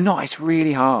it. It's not. It's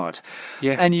really hard.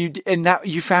 Yeah. And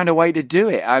you found a way to do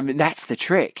it. I mean, that's the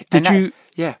trick. Did you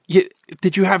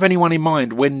have anyone in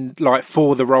mind when, like,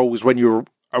 for the roles when you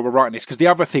were writing this? Because the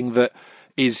other thing that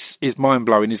is mind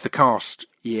blowing is the cast.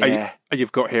 Yeah.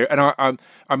 You've got here, and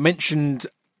I mentioned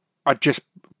I'd just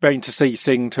been to see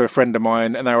Sing to a friend of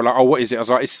mine, and they were like, "Oh, what is it?" I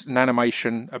was like, "It's an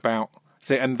animation about,"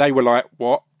 and they were like,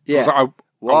 "What?" Yeah. I was like,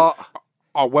 "What?"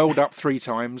 I welled up 3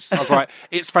 times. I was like,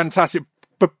 "It's fantastic,"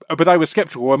 but they were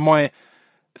sceptical, and my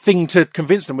thing to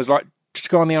convince them was like, just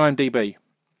go on the IMDb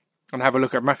and have a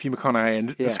look at Matthew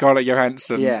McConaughey and Scarlett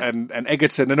Johansson and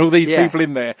Egerton and all these people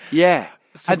in there. Yeah.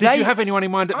 So did you have anyone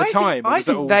in mind at the time? I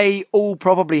think they all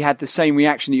probably had the same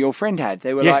reaction that your friend had.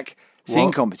 They were like,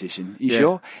 "Singing competition, you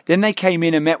sure?" Then they came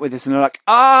in and met with us, and they're like,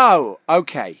 "Oh,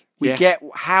 okay, we get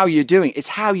how you're doing. It's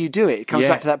how you do it." It comes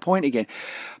back to that point again.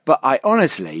 But I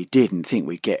honestly didn't think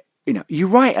we'd get, you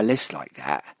write a list like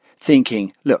that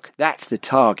thinking, look, that's the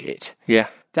target. Yeah.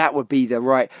 That would be the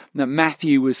right. That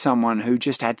Matthew was someone who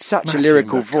just had such a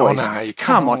lyrical voice.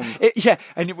 Come on.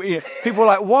 And people were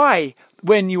like, "Why?"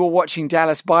 When you were watching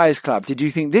Dallas Buyers Club, did you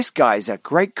think this guy's a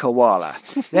great koala?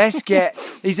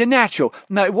 He's a natural.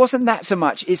 No, it wasn't that so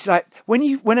much. It's like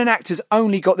when an actor's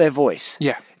only got their voice.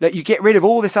 Yeah. Like you get rid of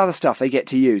all this other stuff they get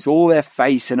to use, all their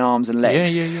face and arms and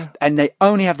legs. And they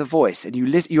only have the voice, and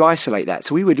you isolate that.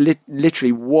 So we would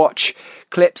literally watch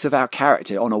clips of our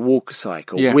character on a walker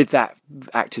cycle with that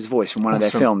actor's voice from one of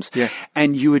their films. Yeah.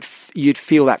 And you'd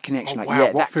feel that connection.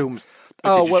 What films?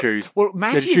 Did you choose? Well,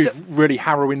 Matthew did you choose really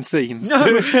harrowing scenes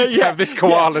to have this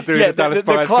koala doing the Dallas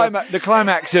Buyers Club? The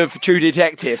climax of True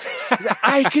Detective.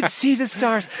 I could see the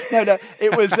stars. No,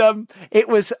 it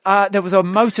was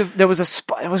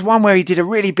there was one where he did a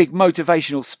really big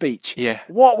motivational speech. Yeah.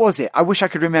 What was it? I wish I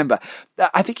could remember.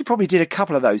 I think he probably did a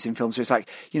couple of those in films where it's like,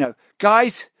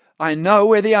 guys, I know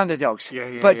we're the underdogs,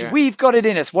 but we've got it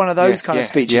in us. One of those kind of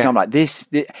speeches. And I'm like this,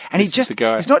 and he's just.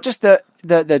 It's not just the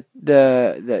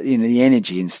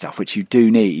energy and stuff which you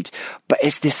do need, but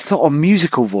it's this sort of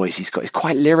musical voice he's got. It's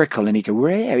quite lyrical, and he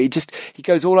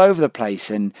goes all over the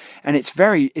place, and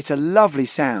it's a lovely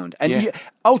sound. And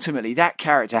ultimately, that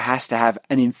character has to have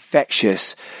an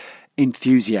infectious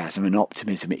enthusiasm and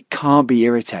optimism. It can't be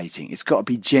irritating. It's got to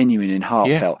be genuine and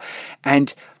heartfelt,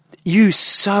 and you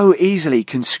so easily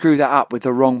can screw that up with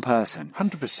the wrong person.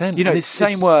 100%.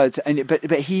 Same words,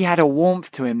 but he had a warmth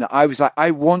to him that I was like,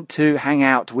 I want to hang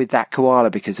out with that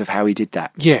koala because of how he did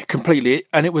that. Yeah, completely.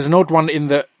 And it was an odd one in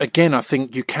that, again, I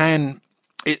think you can.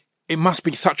 It must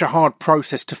be such a hard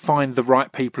process to find the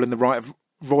right people and the right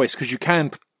voice, because you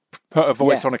can put a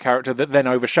voice on a character that then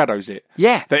overshadows it.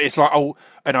 Yeah. That it's like,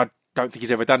 and I don't think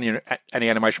he's ever done any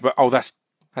animation, but that's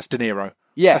De Niro.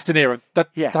 Yeah. That's De Niro.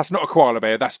 That's not a koala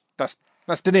bear. That's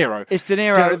De Niro. It's De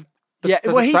Niro. He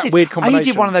did. Weird combination.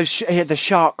 He did one of those. The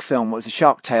shark film. What was a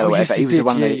Shark Tale? Or whatever. Yes, he was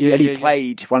one of the. He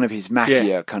played one of his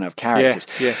mafia kind of characters.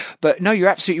 Yeah. But no, you're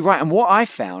absolutely right. And what I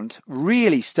found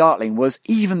really startling was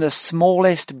even the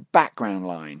smallest background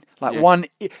line, like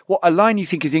a line you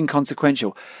think is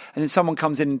inconsequential, and then someone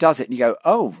comes in and does it, and you go,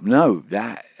 "Oh no,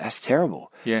 that's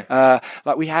terrible." Yeah.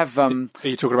 Like we have. Are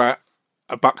you talking about?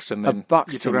 A Buxton, then. You're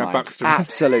talking about Buxton.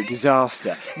 Absolute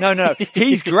disaster. No.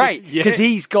 He's great because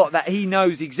he's got that. He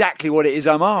knows exactly what it is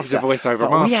I'm after. He's a voiceover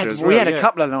master. We had a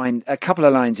couple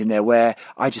of lines in there where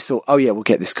I just thought, oh yeah, we'll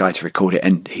get this guy to record it,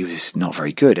 and he was not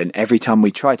very good. And every time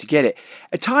we tried to get it,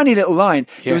 a tiny little line.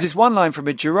 There was this one line from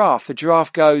a giraffe. The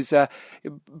giraffe goes.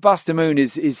 Buster Moon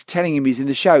is telling him he's in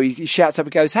the show. He shouts up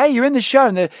and goes, "Hey, you're in the show!"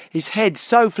 And his head's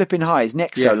so flipping high, his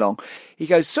neck's so long. He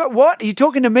goes, "So what? Are you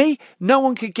talking to me?" No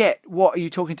one could get, "What are you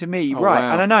talking to me?" Right.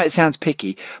 Wow. And I know it sounds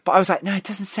picky, but I was like, no, it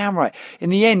doesn't sound right.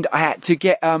 In the end, I had to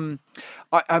get, I'm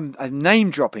name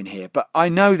dropping here, but I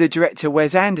know the director,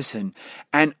 Wes Anderson,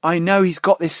 and I know he's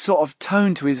got this sort of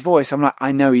tone to his voice. I'm like,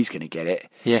 I know he's going to get it.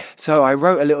 Yeah. So I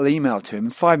wrote a little email to him,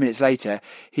 and 5 minutes later,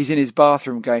 he's in his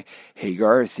bathroom going, "Hey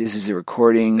Garth, this is a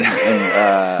recording,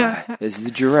 and this is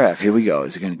a giraffe. Here we go.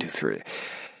 Is it going to do 3?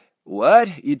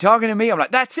 What? You talking to me? I'm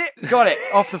like, that's it. Got it.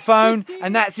 Off the phone.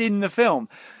 And that's in the film.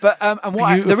 But,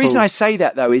 the reason I say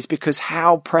that though is because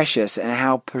how precious and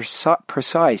how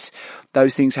precise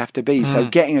those things have to be. So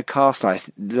getting a cast like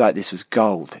this was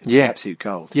gold. It was absolute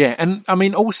gold. Yeah. And I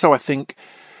mean, also I think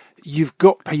you've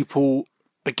got people,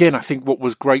 again, I think what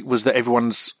was great was that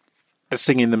everyone's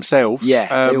singing themselves.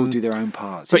 Yeah. They all do their own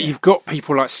parts. But you've got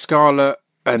people like Scarlett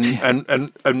and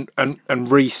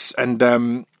Reese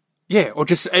and, or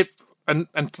just and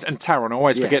Taron. I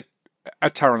always forget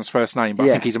Taron's first name, but I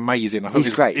think he's amazing. I thought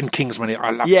he's great in Kingsman. I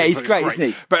love him. Yeah, he's great,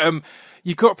 isn't he? But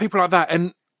you've got people like that,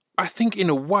 and I think in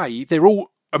a way they're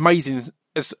all amazing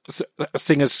as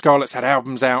singers. Scarlett's had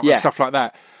albums out and stuff like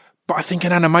that. But I think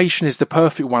an animation is the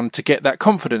perfect one to get that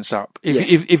confidence up.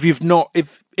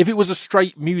 If it was a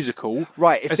straight musical,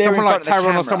 right? If someone like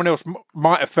Taron or someone else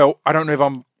might have felt, I don't know if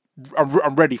I'm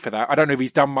ready for that. I don't know if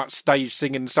he's done much stage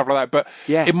singing and stuff like that, but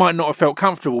it might not have felt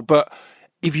comfortable. But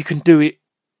if you can do it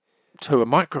to a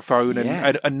microphone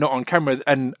and not on camera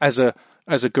and as a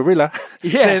gorilla,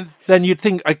 then you'd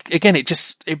think again. It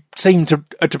seemed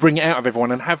to bring it out of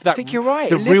everyone and have that. I think you're right.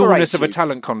 The realness of a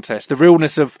talent contest, the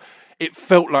realness of. It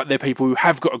felt like they're people who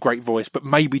have got a great voice, but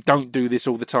maybe don't do this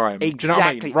all the time. Exactly. Do you know what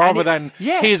I mean? Rather than,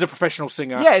 here's a professional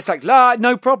singer. Yeah, it's like,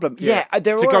 no problem. Yeah.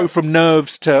 To go from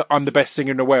nerves to, I'm the best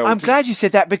singer in the world. I'm glad you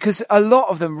said that because a lot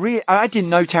of them I didn't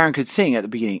know Taron could sing at the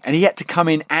beginning, and he had to come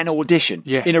in and audition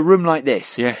in a room like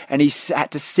this. Yeah. And he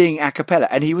had to sing a cappella,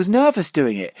 and he was nervous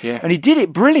doing it. Yeah. And he did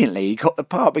it brilliantly. He got the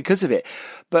part because of it.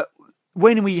 But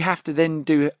when we have to then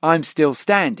do I'm Still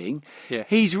Standing,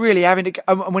 he's really having to...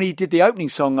 when he did the opening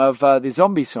song of the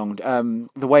zombie song,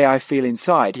 The Way I Feel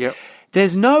Inside,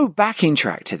 there's no backing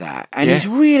track to that. And he's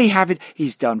really having... He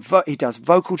does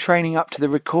vocal training up to the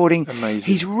recording.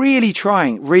 Amazing. He's really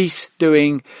trying. Reese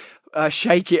doing...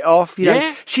 Shake It Off, you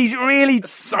know. She's really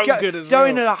so good as well.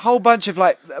 Doing a whole bunch of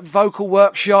like vocal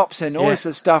workshops and all this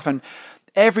sort of stuff, and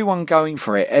everyone going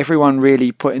for it, everyone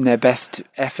really putting their best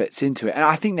efforts into it, and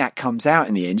I think that comes out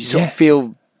in the end. You sort of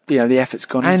feel, the effort's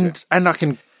gone into it. And I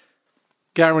can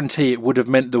guarantee it would have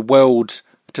meant the world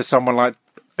to someone like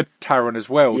Taron as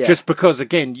well, just because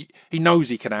again he knows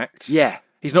he can act. Yeah,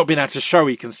 he's not been able to show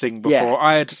he can sing before.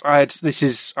 I had.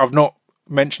 I've not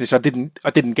mentioned this. I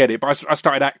didn't get it, but I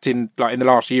started acting like in the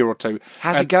last year or two.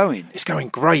 How's it going? It's going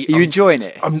great. Are you enjoying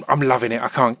it? I'm loving it. I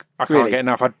can't get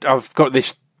enough. I've got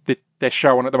their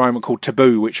show on at the moment called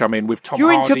Taboo, which I'm in with Tom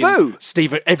Hardy. You're in Taboo?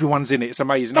 Steve, everyone's in it. It's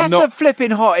amazing. That's the flipping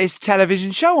hottest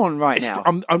television show on right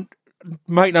now.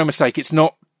 Make no mistake, it's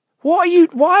not. Why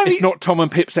it's not Tom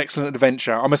and Pip's Excellent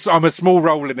Adventure. I'm a small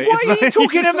role in it. Why are you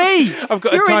talking to me? I've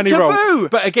got a tiny role.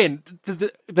 But again,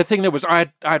 the thing there was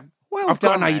I've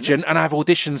got an agent and I have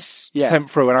auditions sent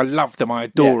through and I love them. I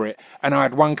adore it. And I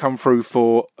had one come through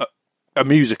for a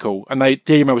musical and the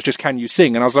email was just, can you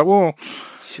sing? And I was like, well,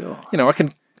 sure. I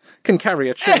can carry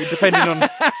a tune depending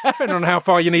on how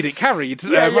far you need it carried.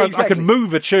 Exactly. I can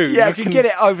move a tune. Yeah, I can get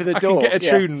it over the door. I can get a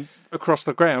tune across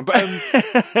the ground. But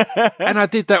and I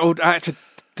did that. I had to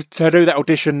do that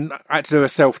audition. I had to do a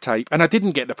self-tape, and I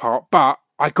didn't get the part. But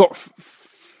I got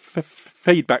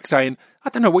feedback saying, I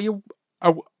don't know what you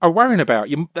are worrying about.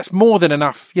 That's more than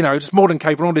enough. Just more than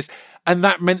capable. All this, and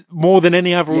that meant more than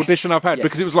any other audition I've had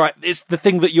because it was like it's the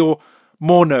thing that you're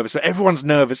more nervous, but everyone's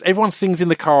nervous. Everyone sings in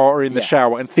the car or in the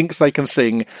shower and thinks they can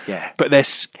sing, but they're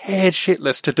scared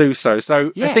shitless to do so.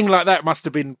 So a thing like that must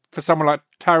have been for someone like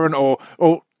Taron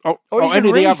or any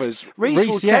of the others. Reese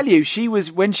will tell you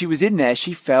when she was in there,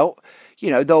 she felt,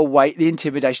 the weight, the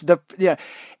intimidation.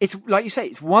 It's like you say,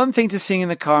 it's one thing to sing in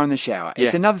the car and the shower.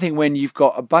 It's another thing when you've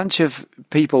got a bunch of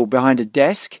people behind a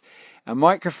desk, a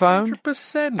microphone,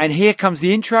 100%. And here comes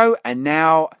the intro, and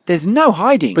now there's no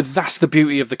hiding. But that's the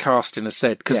beauty of the casting, as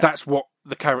said, because that's what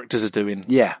the characters are doing.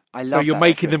 Yeah, I love that. So you're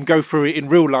making them go through it in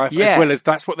real life as well as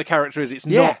that's what the character is. It's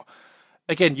not.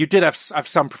 Again, you did have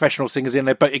some professional singers in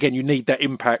there, but again, you need that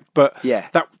impact. But I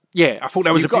thought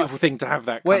that was a beautiful thing to have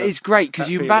that. Well, it's great because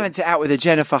you balance it out with a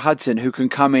Jennifer Hudson who can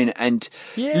come in and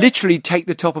literally take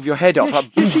the top of your head off.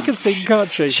 She can sing,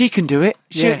 can't she? She can do it.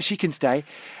 She can stay.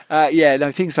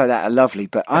 Things like that are lovely.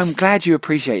 But I'm glad you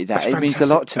appreciated that. It means a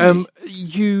lot to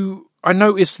me. I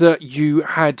noticed that you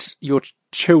had your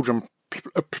children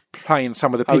playing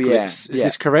some of the piglets. Is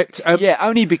this correct?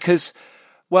 Only because.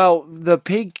 Well, the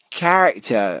pig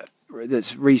character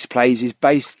that Reese plays is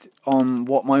based on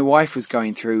what my wife was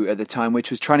going through at the time, which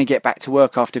was trying to get back to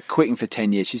work after quitting for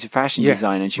 10 years. She's a fashion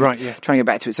designer and she was trying to get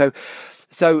back to it.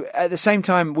 So at the same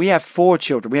time, we have 4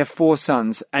 children. We have 4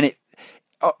 sons, and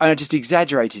I just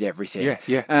exaggerated everything.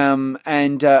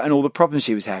 And all the problems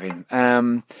she was having.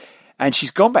 And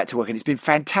she's gone back to work, and it's been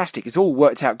fantastic. It's all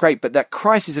worked out great. But that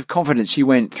crisis of confidence she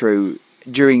went through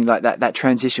during like that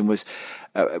transition was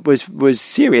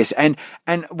serious, and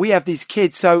we have these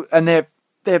kids, and they're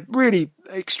really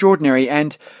extraordinary,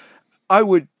 and I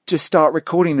would just start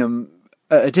recording them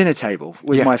at a dinner table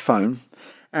with my phone,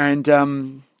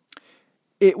 and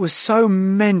it was so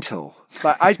mental.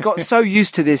 Like I got so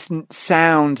used to this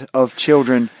sound of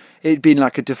children. It'd been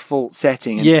like a default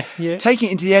setting, and taking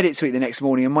it into the edit suite the next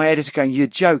morning, and my editor going, "You're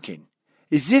joking.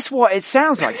 Is this what it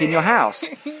sounds like in your house?"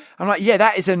 I'm like,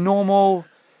 that is a normal.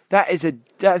 That's a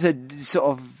sort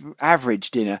of average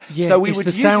dinner. Yeah, so it's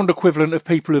the sound equivalent of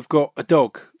people who've got a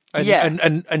dog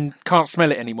and can't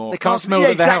smell it anymore. They can't smell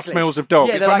that the house smells of dog.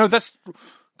 It's like, no, that's...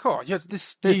 God,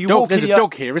 there's a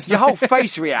dog here, isn't your whole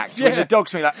face reacts when the dog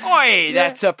smells like, oi,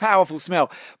 that's a powerful smell.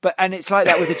 And it's like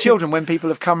that with the children. When people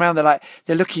have come around,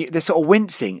 they're sort of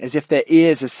wincing as if their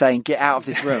ears are saying, get out of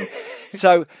this room.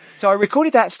 So I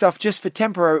recorded that stuff just for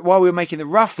temporary while we were making the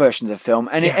rough version of the film,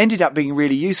 and it ended up being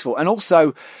really useful. And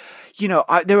also,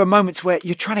 there are moments where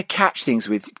you're trying to catch things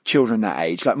with children that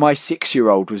age. Like my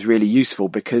 6-year-old was really useful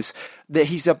because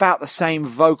he's about the same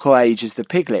vocal age as the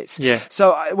piglets. Yeah.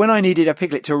 So when I needed a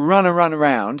piglet to run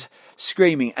around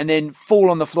screaming and then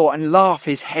fall on the floor and laugh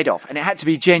his head off, and it had to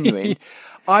be genuine,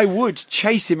 I would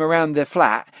chase him around the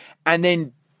flat and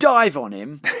then dive on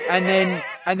him and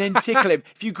then tickle him.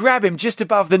 If you grab him just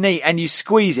above the knee and you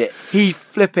squeeze it, he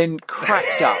flipping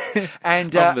cracks up.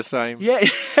 And I'm the same. Yeah,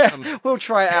 we'll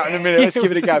try it out in a minute. Let's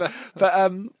give it a go. But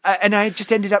and I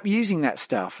just ended up using that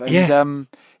stuff, and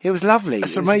it was lovely.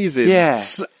 It's amazing. Yeah.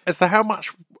 So how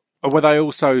much were they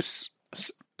also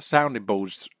sounding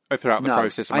boards throughout the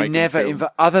process of making I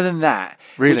never other than that,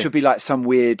 which would be like some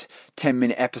weird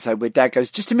 10-minute episode where Dad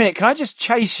goes, just a minute, can I just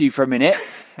chase you for a minute?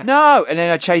 No, and then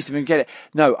I chase them and get it.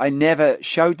 No, I never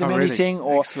showed them anything.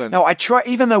 Really? Excellent. No, I try,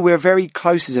 even though we're very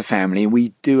close as a family and we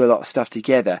do a lot of stuff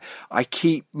together, I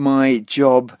keep my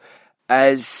job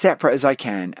as separate as I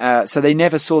can. So they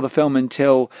never saw the film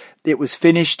until it was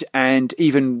finished, and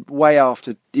even way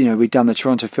after, we'd done the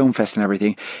Toronto Film Fest and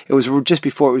everything. It was just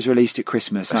before it was released at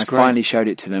Christmas. That's great. Finally showed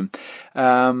it to them.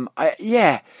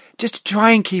 Just to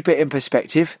try and keep it in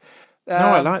perspective.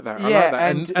 I like that. I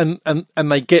like that.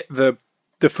 And they get the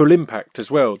full impact as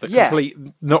well. The complete,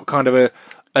 not kind of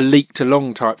a leaked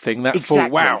along type thing. That full,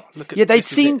 wow. Look at they'd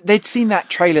seen that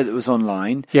trailer that was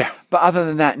online. Yeah. But other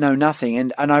than that, no, nothing.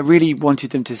 And I really wanted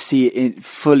them to see it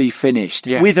fully finished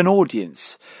with an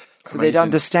audience. So they'd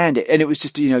understand it. And it was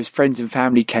just, friends and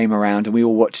family came around and we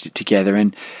all watched it together,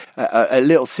 and a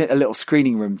little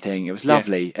screening room thing. It was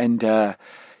lovely. And, my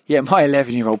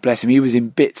 11-year-old, bless him, he was in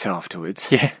bits afterwards.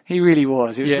 Yeah. He really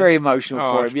was. It was very emotional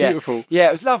for him. Beautiful. Yeah,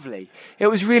 it was lovely. It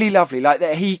was really lovely. Like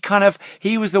that,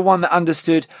 he was the one that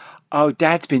understood, oh,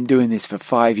 Dad's been doing this for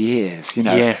 5 years,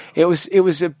 Yeah. It was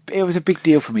a big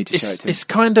deal for me to show it to him. It's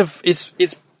kind of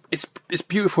it's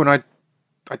beautiful, and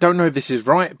I don't know if this is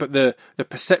right, but the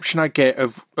perception I get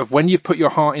of when you've put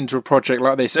your heart into a project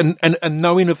like this, and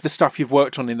knowing of the stuff you've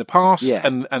worked on in the past,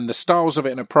 and the styles of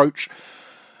it and approach,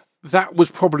 that was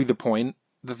probably the point,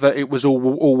 that it was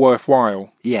all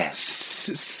worthwhile. Yes.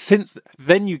 Since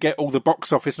then, you get all the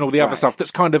box office and all the other stuff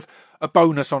that's kind of a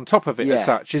bonus on top of it. As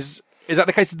such, is that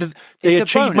the case? The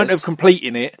achievement of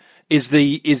completing it is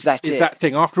that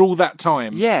thing after all that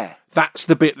time. Yeah, that's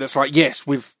the bit that's like, yes,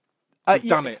 we've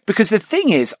done it. Because the thing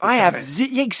is,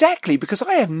 exactly, because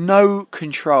I have no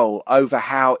control over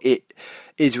how it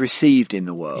is received in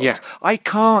the world. Yeah. I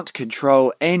can't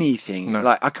control anything. No.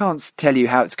 Like, I can't tell you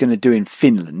how it's going to do in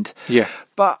Finland. Yeah.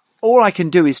 But all I can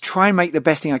do is try and make the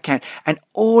best thing I can. And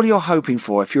all you're hoping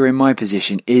for, if you're in my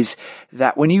position, is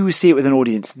that when you see it with an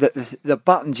audience, that the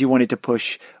buttons you wanted to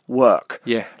push work.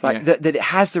 Yeah. Like that it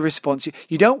has the response.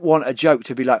 You don't want a joke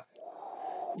to be like,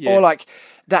 or like,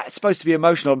 that's supposed to be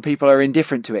emotional and people are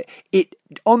indifferent to it. It,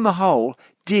 on the whole,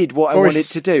 did what I wanted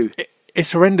to do.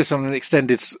 It's horrendous on an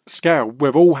extended scale.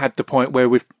 We've all had the point where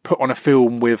we've put on a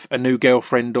film with a new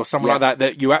girlfriend or someone like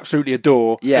that you absolutely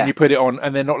adore, and you put it on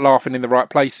and they're not laughing in the right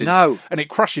places. No. And it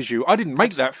crushes you. I didn't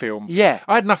make that film. Yeah.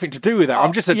 I had nothing to do with that.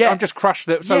 I'm just crushed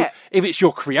that. So if it's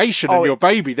your creation and your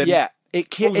baby, then... Yeah. It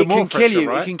can kill you.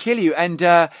 Right? It can kill you, and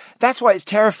that's why it's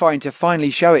terrifying to finally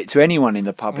show it to anyone in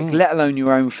the public, let alone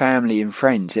your own family and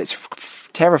friends. It's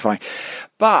terrifying.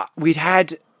 But we'd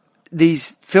had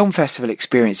these film festival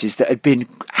experiences that had been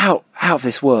out of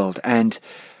this world, and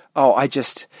I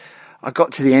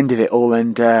got to the end of it all,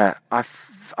 and I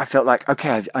felt like,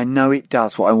 okay, I know it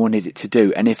does what I wanted it to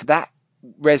do, and if that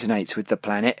resonates with the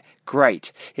planet,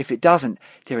 great. If it doesn't,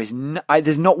 there's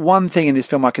not one thing in this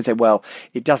film I can say, well,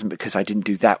 it doesn't because I didn't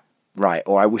do that right,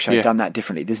 or I wish I'd done that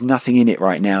differently. There's nothing in it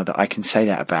right now that I can say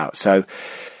that about. So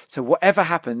whatever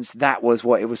happens, that was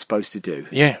what it was supposed to do.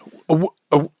 Yeah.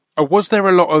 Was there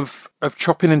a lot of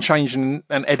chopping and changing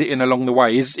and editing along the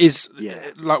way? Is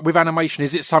like with animation,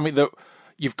 is it something that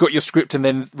you've got your script and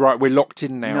then, right, we're locked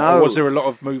in now? No. Or was there a lot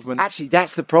of movement? Actually,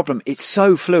 that's the problem. It's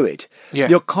so fluid.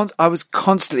 Yeah. I was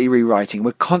constantly rewriting.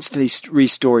 We're constantly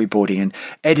re-storyboarding and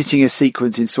editing a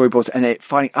sequence in storyboards and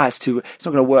finding, it's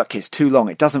not going to work here. It's too long.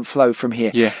 It doesn't flow from here.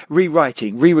 Yeah.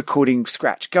 Rewriting, re-recording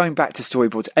scratch, going back to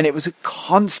storyboards. And it was a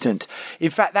constant.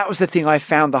 In fact, that was the thing I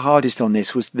found the hardest on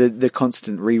this was the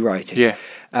constant rewriting. Yeah.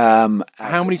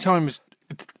 How many times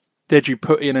did you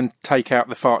put in and take out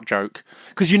the fart joke?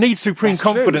 Because you need supreme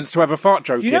confidence to have a fart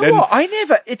joke. You know what? I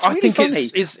never. It's really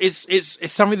funny.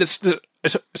 It's something that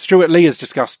Stuart Lee has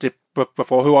discussed it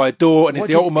before, who I adore, and is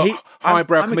the ultimate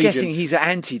highbrow comedian. I'm guessing he's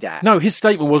anti that. No, his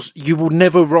statement was, "You will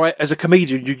never write as a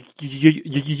comedian.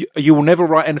 You will never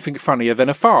write anything funnier than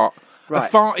a fart." Right. A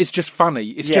fart is just funny.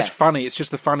 It's just funny. It's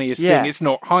just the funniest thing. It's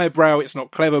not highbrow. It's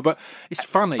not clever, but it's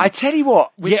funny. I tell you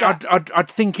what. I'd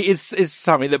think it is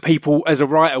something that people, as a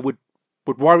writer, would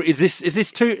worry. Is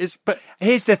this too? But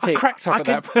here's the thing. I cracked up at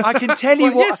that. I can tell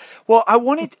you what I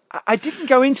wanted. I didn't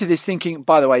go into this thinking,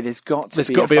 by the way, there's got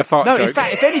to be a fart joke. No, in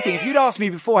fact, if anything, if you'd asked me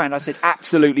beforehand, I said,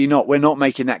 absolutely not. We're not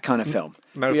making that kind of film.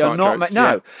 No fart jokes.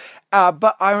 No.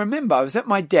 But I remember I was at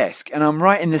my desk and I'm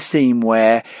writing the scene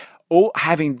where,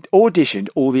 having auditioned,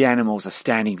 all the animals are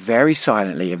standing very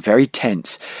silently and very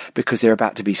tense because they're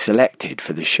about to be selected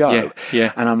for the show.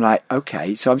 Yeah. And I'm like,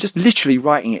 okay, so I'm just literally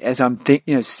writing it as I'm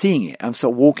seeing it. I'm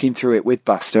sort of walking through it with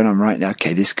Buster, and I'm writing,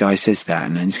 okay, this guy says that,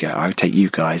 and then he's going, I'll take you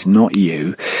guys, not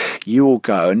you. You all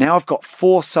go. And now I've got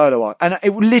 4 solo arcs, and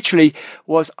it literally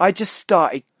was. It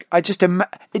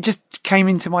just came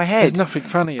into my head. There's nothing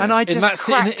funny, and I just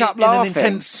cracked up laughing. In an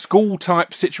intense school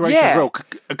type situation as well,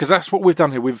 because that's what we've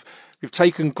done here. We've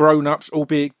taken grown-ups,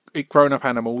 albeit grown-up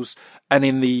animals, and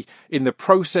in the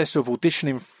process of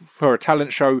auditioning for a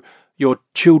talent show, you're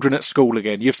children at school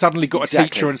again. You've suddenly got a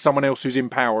teacher and someone else who's in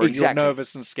power, and you're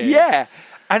nervous and scared. Yeah.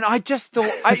 And I just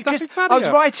thought, I was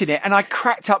writing it and I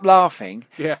cracked up laughing.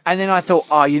 Yeah. And then I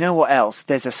thought, you know what else?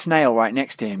 There's a snail right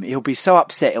next to him. He'll be so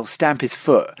upset, he'll stamp his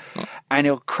foot and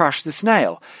he'll crush the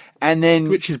snail. And then,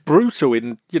 which is brutal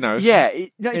in in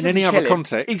any other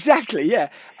context. Exactly, yeah.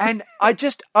 And I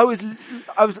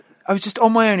was just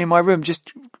on my own in my room,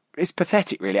 it's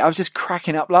pathetic, really. I was just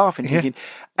cracking up laughing, thinking,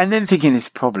 it's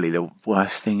probably the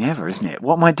worst thing ever, isn't it?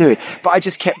 What am I doing? But I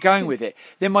just kept going with it.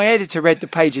 Then my editor read the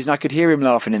pages and I could hear him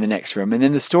laughing in the next room. And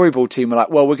then the storyboard team were like,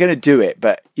 well, we're going to do it,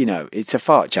 but, it's a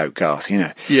fart joke, Garth,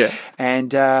 Yeah.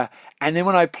 And then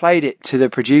when I played it to the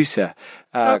producer,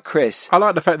 Chris. I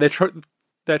like the fact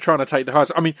they're trying to take the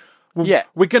highest. I mean, we're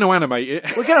going to animate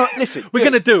it. We're going to listen. We're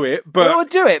going to do it, but we'll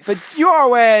do it. But you are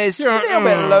aware it's a little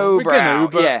bit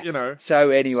lowbrow. So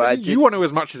anyway, you want to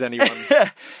as much as anyone.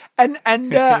 and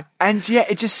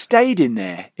it just stayed in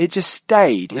there. It just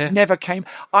stayed. It never came.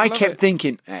 I kept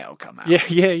thinking, it'll come out.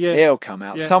 Yeah. It'll come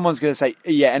out. Yeah. Someone's going to say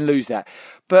and lose that.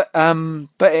 But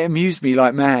it amused me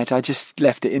like mad. I just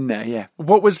left it in there. Yeah.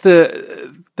 What was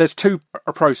there's 2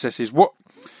 processes. What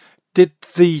did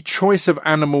the choice of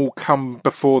animal come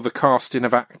before the casting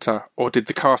of actor, or did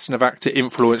the casting of actor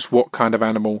influence what kind of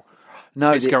animal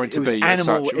No, it's going to be animal. As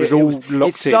such. It was all locked in.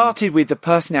 It started with the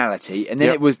personality, and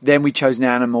then Then we chose an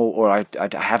animal, or I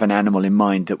have an animal in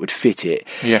mind that would fit it.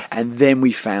 Yeah. And then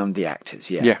we found the actors.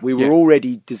 Yeah. We were yeah.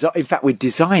 already in fact, we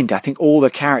designed, I think, all the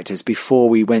characters before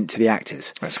we went to the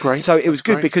actors. That's great. So it was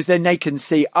good because then they can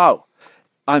see, oh,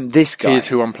 I'm this guy. Here's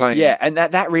who I'm playing. Yeah, and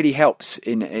that really helps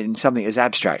in something as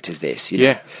abstract as this.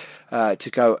 You know? To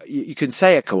go, you can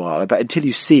say a koala, but until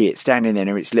you see it standing there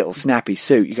in its little snappy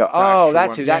suit, you go, "Oh,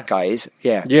 that's who that guy is."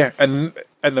 Yeah, yeah, and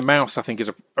the mouse, I think, is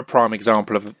a prime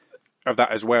example of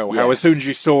that as well. How as soon as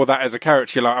you saw that as a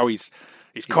character, you're like, "Oh, he's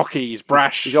cocky, he's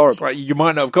brash." He's horrible. Like, you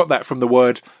might not have got that from the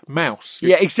word mouse.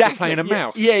 Yeah, exactly. You're playing a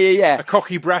mouse. Yeah. A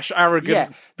cocky, brash,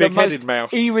 arrogant, big-headed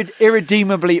mouse.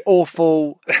 Irredeemably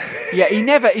awful. Yeah,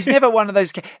 he's never one of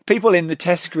those people in the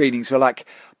test screenings were like,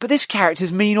 but this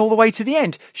character's mean all the way to the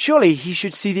end. Surely he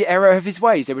should see the error of his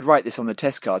ways. They would write this on the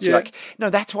test cards. You're like, no,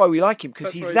 that's why we like him,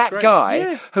 because he's that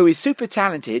guy who is super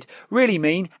talented, really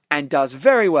mean, and does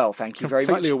very well. Thank you very much.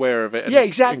 Completely aware of it. And,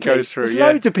 exactly. And goes through. There's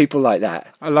loads of people like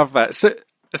that. I love that. So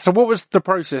what was the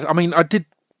process? I mean, I did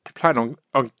plan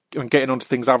on getting onto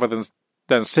things other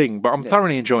than sing, but I'm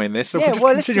thoroughly enjoying this. So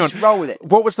let's just roll with it.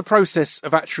 What was the process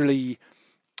of actually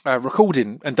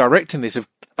recording and directing this? Of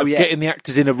getting the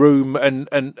actors in a room and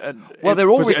they're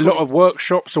all was it a lot of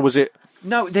workshops, or was it?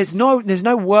 No, there's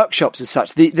no workshops as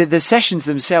such. The sessions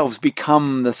themselves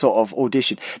become the sort of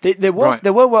audition. There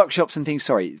were workshops and things.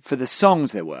 Sorry, for the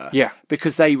songs there were. Yeah,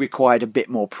 because they required a bit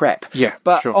more prep. Yeah,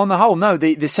 but on the whole, no.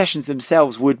 The sessions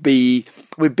themselves we'd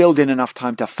build in enough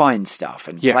time to find stuff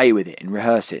and play with it and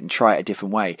rehearse it and try it a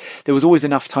different way. There was always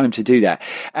enough time to do that,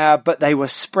 but they were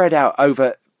spread out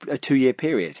over a 2-year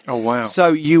period. Oh, wow. So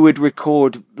you would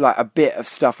record like a bit of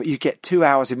stuff. You get 2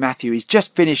 hours with Matthew. He's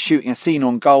just finished shooting a scene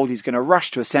on Gold. He's going to rush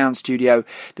to a sound studio.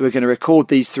 We're going to record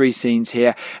these 3 scenes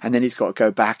here, and then he's got to go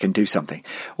back and do something.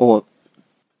 Or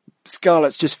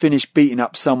Scarlett's just finished beating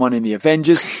up someone in the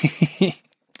Avengers.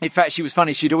 In fact, she was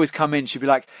funny. She'd always come in. She'd be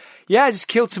like, "Yeah, I just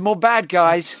killed some more bad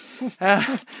guys."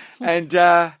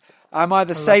 I'm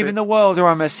either saving the world or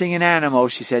I'm a singing animal,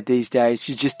 she said these days.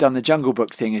 She's just done the Jungle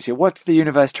Book thing. I said, what's the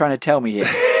universe trying to tell me here?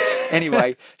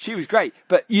 Anyway, she was great.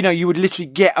 But, you would literally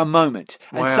get a moment.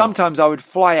 And sometimes I would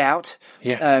fly out,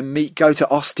 go to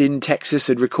Austin, Texas,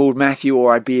 and record Matthew,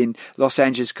 or I'd be in Los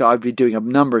Angeles. I'd be doing a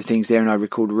number of things there, and I'd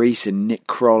record Reese and Nick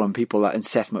Kroll and people like, and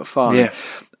Seth MacFarlane. Yeah.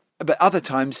 But other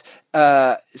times,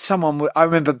 I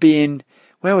remember being,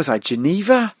 where was I,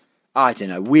 Geneva? I don't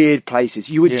know, weird places.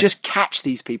 You would just catch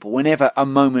these people whenever a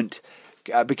moment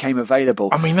became available.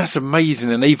 I mean, that's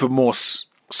amazing, and even more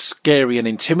scary and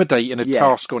intimidating a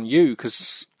task on you,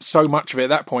 because so much of it at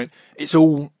that point, it's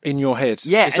all in your head.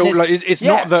 Yeah, it's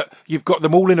not that you've got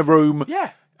them all in a room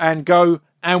and go,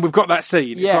 and we've got that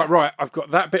scene. It's like, right, I've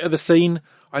got that bit of the scene.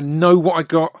 I know what I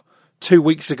got 2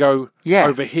 weeks ago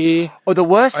over here. Or the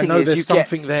worst thing is you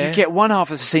get one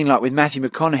half of the scene like with Matthew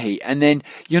McConaughey, and then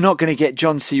you're not going to get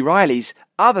John C. Reilly's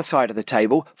other side of the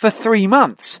table for 3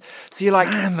 months. So you're like,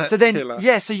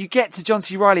 killer. So you get to John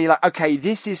C. Reilly, you're like, okay,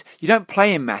 you don't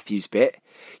play in Matthew's bit.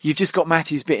 You've just got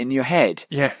Matthew's bit in your head.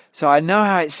 Yeah. So I know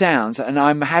how it sounds, and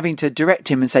I'm having to direct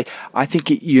him and say, I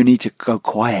think you need to go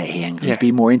quiet here and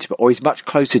be more intimate, or he's much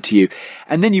closer to you.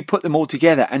 And then you put them all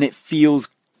together, and it feels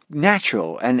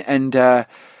natural and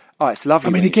it's lovely. I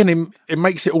mean, again, it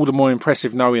makes it all the more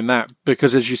impressive knowing that,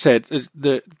 because as you said,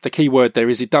 the key word there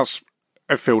is it does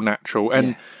feel natural.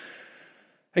 And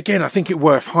again, I think it's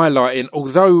worth highlighting,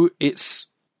 although it's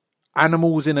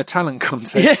animals in a talent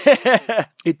contest,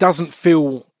 it doesn't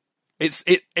feel it's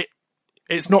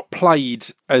not played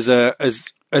as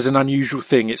an unusual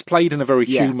thing. It's played in a very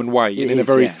human way, in a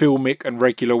very filmic and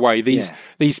regular way.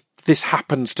 This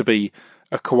happens to be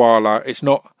a koala. It's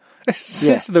not.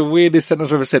 It's the weirdest sentence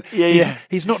I've ever said.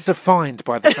 He's not defined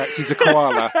by the fact he's a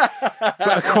koala,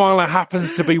 but a koala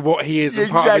happens to be what he is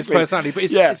and part of his personality. But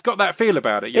it's got that feel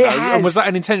about it, you know. And was that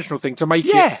an intentional thing to make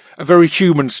it a very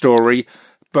human story,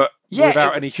 but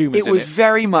without any humans in it? It was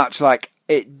very much like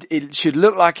it should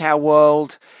look like our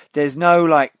world. There's no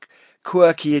like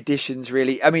quirky additions,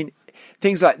 really. I mean,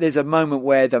 things like there's a moment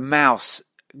where the mouse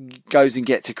goes and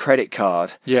gets a credit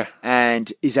card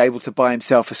and is able to buy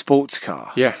himself a sports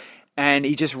car. And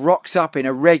he just rocks up in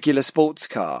a regular sports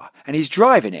car and he's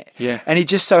driving it. And he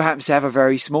just so happens to have a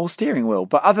very small steering wheel.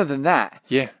 But other than that,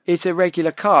 it's a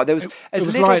regular car. There was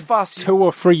like fuss. 2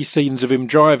 or 3 scenes of him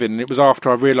driving, and it was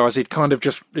after I realised he'd kind of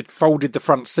just folded the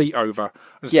front seat over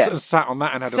and sat on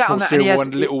that and had a small steering wheel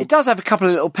and a little... It does have a couple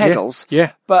of little pedals.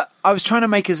 But I was trying to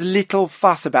make as little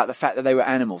fuss about the fact that they were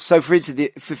animals. So, for instance,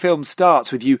 the film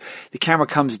starts with the camera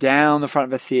comes down the front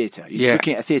of a theatre. You're just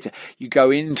looking at a theatre. You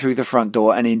go in through the front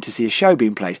door and in to see see a show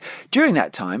being played. During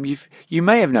that time, you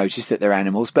may have noticed that they're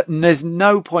animals, but there's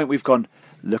no point we've gone,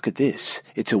 look at this.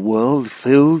 It's a world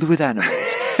filled with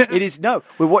animals. It is, no.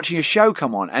 We're watching a show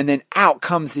come on, and then out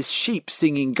comes this sheep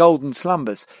singing Golden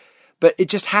Slumbers. But it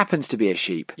just happens to be a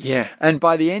sheep. Yeah. And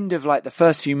by the end of like the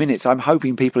first few minutes, I'm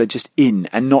hoping people are just in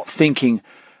and not thinking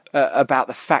about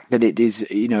the fact that it is,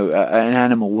 an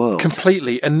animal world.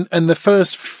 Completely. And the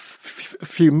first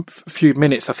few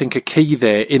minutes, I think, are key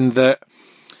there in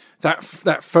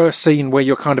that first scene where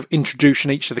you're kind of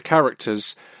introducing each of the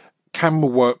characters. Camera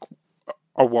work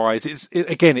wise,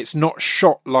 it's not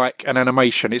shot like an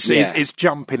animation. It's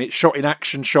jumping. It's shot in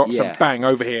action shots and bang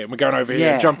over here, and we're going over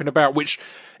here and jumping about, which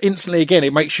instantly again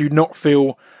it makes you not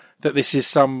feel that this is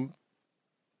some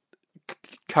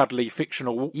cuddly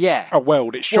fictional a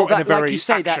world. It's shot in a very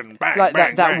action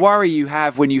bang. That worry you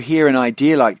have when you hear an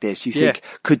idea like this, you think,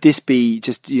 could this be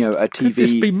just a TV? Could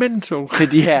this be mental?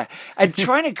 And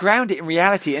trying to ground it in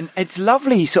reality. And it's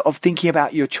lovely sort of thinking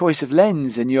about your choice of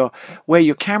lens and where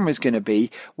your camera's going to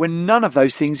be when none of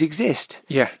those things exist.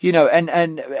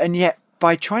 And yet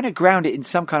by trying to ground it in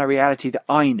some kind of reality that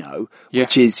I know,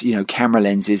 which is, camera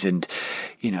lenses and,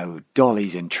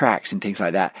 dollies and tracks and things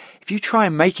like that. If you try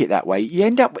and make it that way, you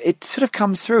end up, it sort of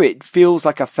comes through. It feels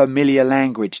like a familiar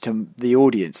language to the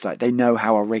audience. Like they know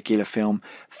how a regular film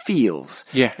feels.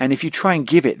 Yeah. And if you try and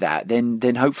give it that,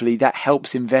 then hopefully that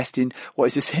helps invest in what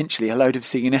is essentially a load of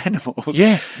singing animals.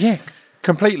 Yeah,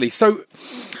 completely. So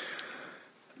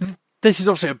this is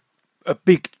obviously a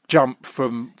big jump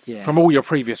from all your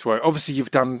previous work. Obviously, you've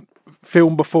done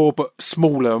film before, but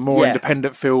smaller, more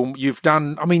independent film. You've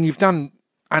done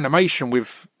animation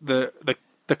with the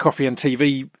Coffee and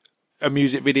TV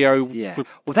music video. Yeah.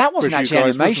 Well, that wasn't actually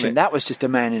animation. That was just a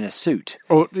man in a suit.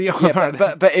 But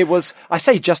it was, I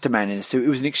say just a man in a suit. It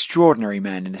was an extraordinary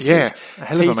man in a suit. Yeah, a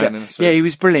hell of a man in a suit. Yeah, he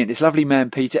was brilliant. This lovely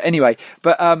man, Peter. Anyway,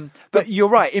 but you're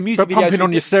right. In music videos, pumping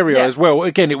on your stereo as well.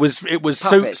 Again, it was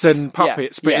suits and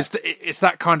puppets, but it's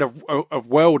that kind of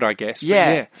world, I guess.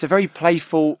 Yeah, it's a very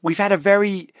playful.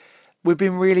 We've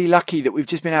been really lucky that we've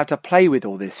just been able to play with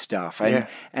all this stuff and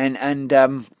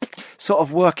sort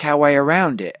of work our way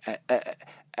around it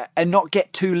and not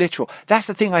get too literal. That's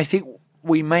the thing I think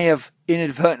we may have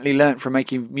inadvertently learnt from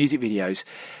making music videos,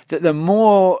 that the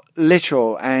more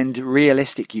literal and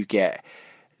realistic you get,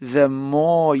 the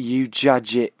more you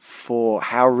judge it for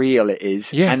how real it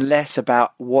is and less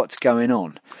about what's going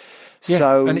on. Yeah.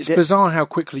 So, and it's bizarre how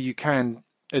quickly you can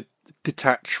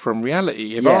detach from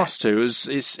reality if asked to.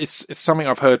 It's something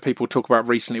I've heard people talk about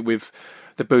recently with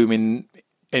the boom in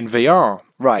VR.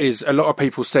 Right, is a lot of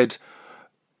people said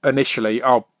initially,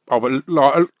 a lot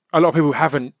of people who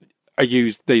haven't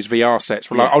used these VR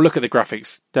sets. Well, like, I'll look at the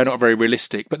graphics; they're not very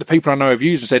realistic. But the people I know have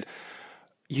used and said,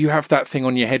 you have that thing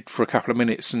on your head for a couple of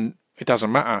minutes, and it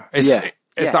doesn't matter. It's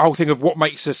the whole thing of what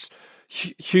makes us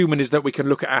human is that we can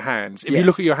look at our hands. If you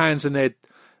look at your hands and they're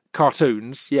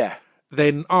cartoons,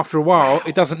 then after a while,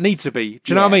 it doesn't need to be.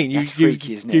 Do you know what I mean? That's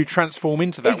freaky, isn't it? You transform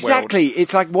into that world. Exactly.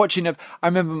 It's like watching I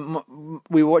remember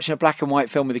we were watching a black and white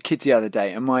film with the kids the other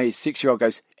day, and my 6-year-old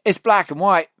goes, "It's black and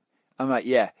white." I'm like,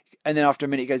 "Yeah." And then after a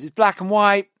minute, he goes, "It's black and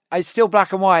white." It's still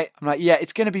black and white. I'm like, "Yeah,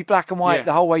 it's going to be black and white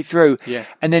the whole way through." Yeah.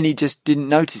 And then he just didn't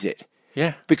notice it.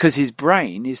 Yeah. Because his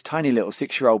brain, his tiny little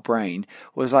 6-year-old brain,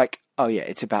 was like, oh yeah,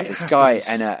 it's about this guy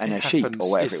and a sheep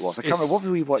or whatever it was. I can't remember. What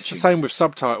were we watching? It's the same with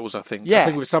subtitles, I think. Yeah. I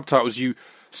think with subtitles, you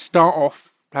start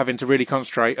off having to really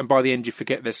concentrate, and by the end you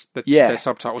forget their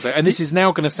subtitles there. And this is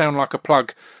now going to sound like a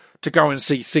plug to go and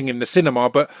see Sing in the cinema,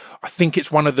 but I think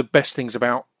it's one of the best things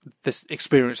about this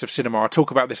experience of cinema. I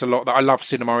talk about this a lot, that I love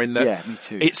cinema in that me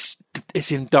too.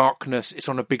 It's in darkness, it's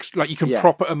on a big, like you can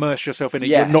proper immerse yourself in it.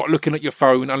 You're not looking at your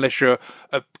phone unless you're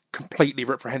a completely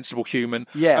reprehensible human.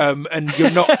 And you're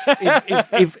not,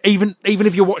 even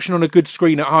if you're watching on a good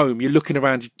screen at home, you're looking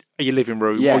around your living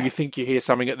room or you think you hear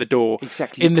something at the door.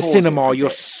 Exactly. In the cinema,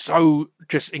 you're so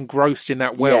just engrossed in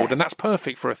that world, and that's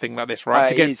perfect for a thing like this, right?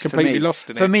 To get completely lost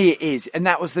in it. For me, it is, and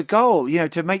that was the goal.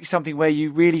 To make something where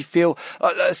you really feel,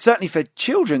 certainly for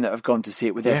children that have gone to see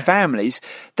it with their families,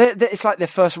 it's like their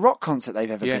first rock concert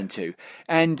they've ever been to,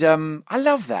 and I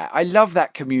love that. I love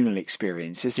that communal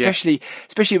experience, especially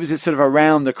it was sort of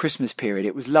around the Christmas period.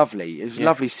 It was lovely. It was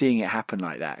lovely seeing it happen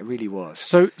like that. It really was.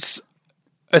 So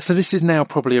this is now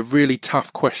probably a really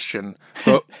tough question,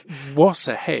 but what's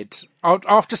ahead?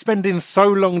 After spending so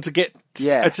long to get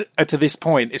to this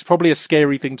point, it's probably a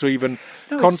scary thing to even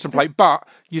contemplate. But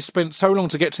you spent so long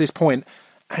to get to this point,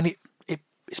 and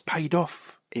it's paid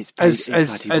off. It's paid,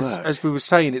 as we were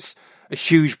saying, it's a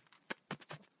huge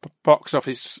box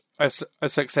office a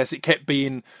success. It kept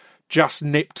being just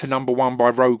nipped to number 1 by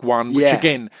Rogue One, which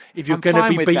again, if you're going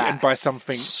to be beaten by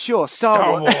something, sure,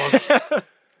 Star Wars.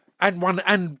 and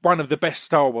one of the best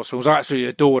Star Wars films. I absolutely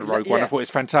adored Rogue One. I thought it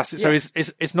was fantastic. So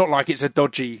it's not like it's a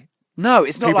dodgy. No,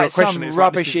 it's not like some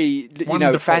rubbishy,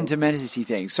 like, Phantom Menace-y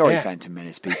thing. Sorry, Phantom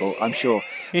Menace people, I'm sure.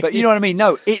 But you know what I mean?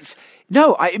 No,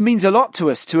 it means a lot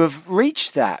to us to have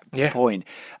reached that point.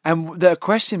 And the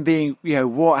question being,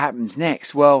 what happens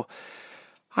next? Well,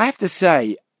 I have to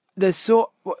say,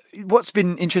 what's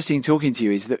been interesting talking to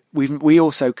you is that we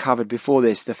also covered before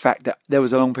this the fact that there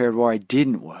was a long period where I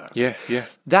didn't work. Yeah.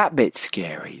 That bit's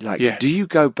scary. Like, do you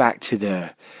go back to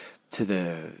the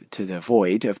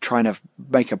void of trying to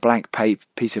make a blank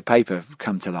piece of paper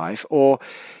come to life, or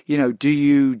do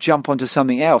you jump onto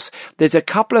something else? There's a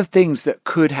couple of things that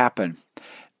could happen,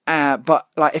 but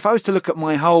like if I was to look at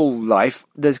my whole life,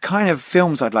 the kind of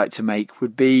films I'd like to make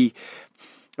would be,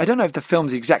 I don't know if the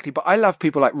films exactly, but I love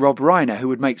people like Rob Reiner who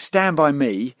would make Stand By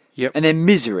Me and then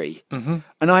Misery, and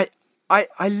I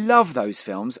love those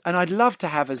films, and I'd love to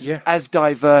have as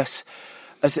diverse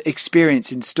as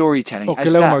experience in storytelling. Oh,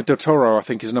 Guillermo del Toro, I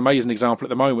think, is an amazing example at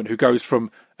the moment, who goes from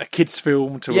a kid's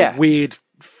film to a weird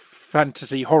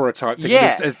fantasy horror type thing.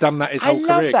 Has done that his whole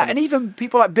career. I love that. And even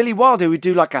people like Billy Wilder would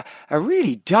do like a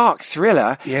really dark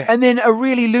thriller and then a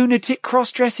really lunatic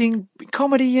cross-dressing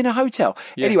comedy in a hotel.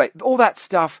 Anyway, all that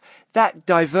stuff, that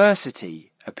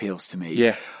diversity appeals to me.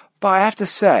 Yeah. But I have to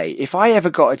say, if I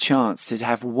ever got a chance to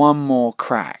have one more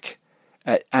crack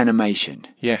animation,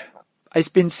 it's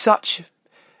been such...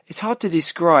 It's hard to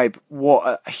describe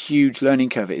what a huge learning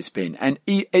curve it's been. And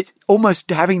it's almost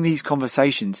having these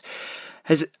conversations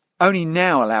has only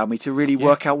now allowed me to really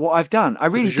work out what I've done. I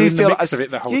really do feel like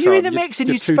you're in the mix and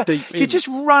you're just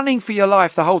running for your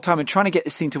life the whole time and trying to get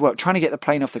this thing to work, trying to get the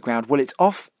plane off the ground. Well, it's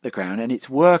off the ground and it's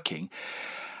working.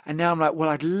 And now I'm like, well,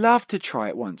 I'd love to try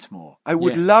it once more. I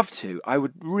would love to. I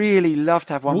would really love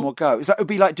to have one more go. It would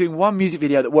be like doing one music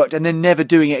video that worked and then never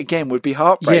doing it again would be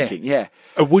heartbreaking. Yeah.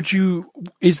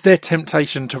 Is there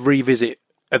temptation to revisit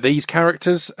these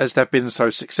characters as they've been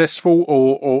so successful,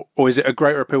 or is it a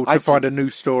greater appeal to find a new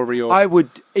story? Or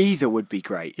either would be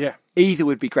great. Yeah. Either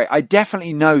would be great. I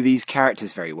definitely know these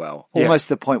characters very well. Almost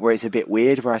to the point where it's a bit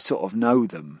weird, where I sort of know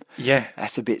them. Yeah.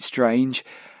 That's a bit strange.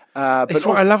 But it's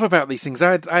what I love about these things.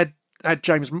 I had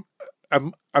James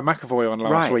McAvoy on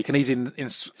last week, and he's in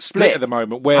Split at the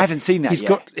moment. Where I haven't seen that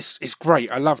yet. It's great.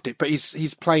 I loved it, but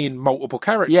he's playing multiple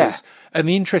characters. And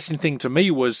the interesting thing to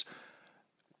me was,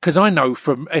 because I know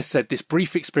from, as I said, this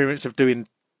brief experience of doing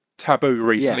Taboo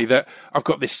recently, that I've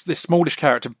got this smallish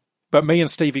character, but me and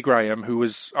Stevie Graham, I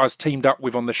was teamed up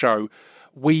with on the show,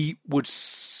 we would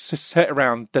sit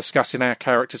around discussing our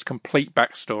character's complete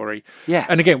backstory. Yeah.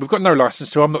 And again, we've got no license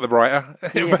to. I'm not the writer.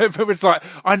 But it's like,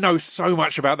 I know so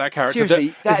much about that character.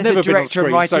 Seriously, that is a director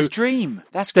and writer's dream.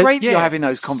 That's great that you're having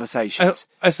those conversations.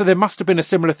 So there must have been a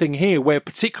similar thing here, where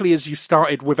particularly as you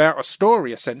started without a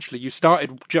story, essentially, you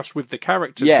started just with the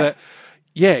characters that...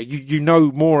 Yeah, you know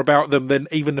more about them than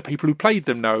even the people who played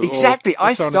them know. Exactly.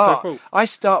 I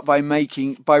start by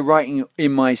writing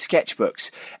in my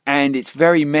sketchbooks, and it's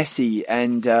very messy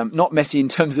and not messy in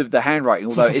terms of the handwriting,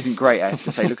 although it isn't great. I have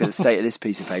to say, look at the state of this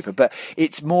piece of paper. But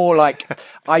it's more like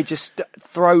I just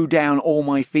throw down all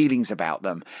my feelings about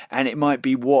them, and it might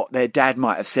be what their dad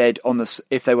might have said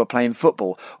if they were playing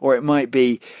football, or it might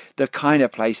be the kind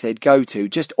of place they'd go to.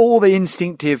 Just all the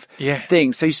instinctive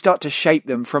things. So you start to shape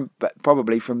them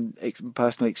probably from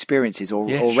personal experiences or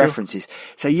references.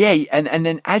 So and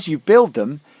then as you build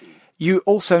them, you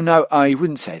also know, I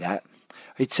wouldn't say that.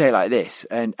 I'd say it like this,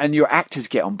 and your actors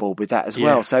get on board with that as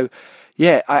well. So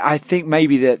I think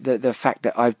maybe the fact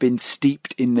that I've been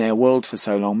steeped in their world for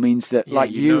so long means that, like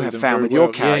you have found with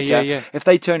your character, if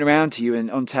they turn around to you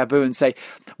on Taboo and say,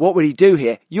 what would he do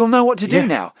here? You'll know what to do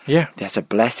now. Yeah. That's a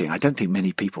blessing. I don't think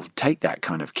many people take that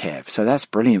kind of care. So that's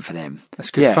brilliant for them.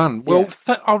 That's good fun. Well,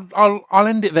 I'll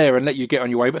end it there and let you get on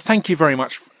your way. But thank you very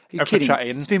much for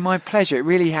chatting. It's been my pleasure. It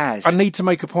really has. I need to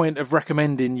make a point of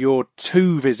recommending your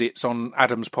 2 visits on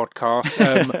Adam's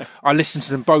podcast. I listened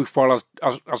to them both while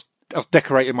I was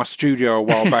decorating my studio a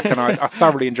while back, and I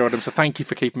thoroughly enjoyed them. So thank you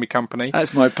for keeping me company.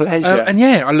 That's my pleasure. And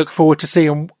I look forward to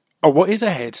seeing what is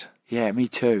ahead. Yeah, me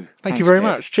too. Thanks you very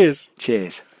much. Cheers.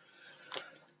 Cheers.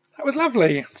 That was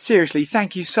lovely. Seriously,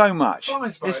 thank you so much.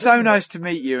 It's so nice to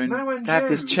meet you and have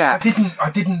this chat. I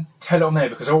didn't tell it on there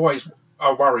because I worry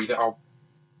that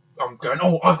I'm going,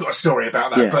 I've got a story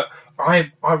about that. Yeah. But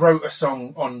I wrote a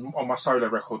song on my solo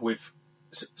record with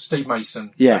Steve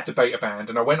Mason of the Beta Band,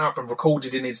 and I went up and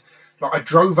recorded in his... I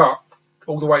drove up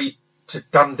all the way to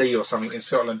Dundee or something in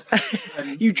Scotland.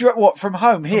 And you drove what from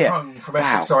home here? From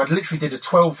Essex. So I literally did a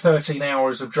 12, 13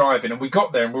 hours of driving, and we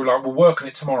got there and we were like, we'll work on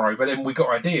it tomorrow. But then we got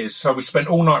ideas, so we spent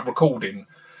all night recording,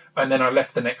 and then I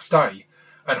left the next day.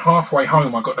 And halfway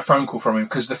home, I got the phone call from him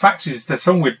because the fact is, the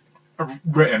song we'd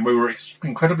written, we were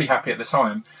incredibly happy at the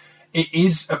time. It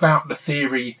is about the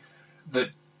theory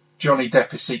that Johnny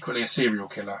Depp is secretly a serial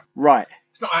killer. Right.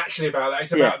 It's not actually about that.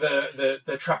 It's about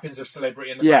the trappings of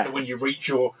celebrity and the fact that when you reach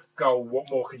your goal, what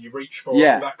more can you reach for? All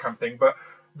that kind of thing. But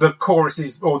the chorus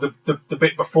is, or the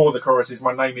bit before the chorus is,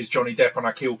 my name is Johnny Depp and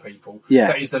I kill people. Yeah.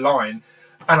 That is the line.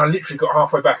 And I literally got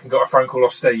halfway back and got a phone call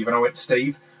off Steve, and I went,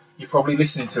 Steve, you're probably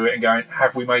listening to it and going,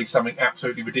 have we made something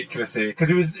absolutely ridiculous here? Because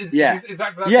it's exactly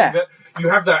that thing that you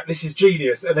have that, this is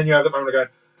genius, and then you have that moment of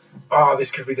going,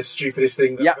 this could be the stupidest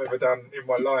thing that I've ever done in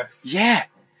my life. Yeah.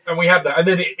 And we had that, and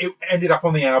then it ended up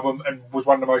on the album and was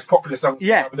one of the most popular songs.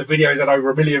 Yeah, the videos had over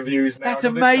 1 million views. Now. That's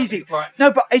amazing. It's like,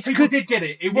 no, but it's people good. Did get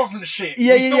it. It wasn't shit.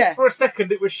 We thought for a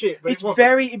second it was shit, but it's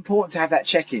very important to have that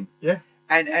check-in. Yeah,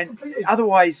 and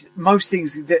otherwise, most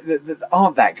things that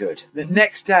aren't that good. The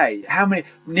next day,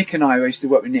 Nick and I used to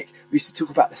work with Nick. We used to talk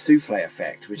about the souffle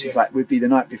effect, which is like would be the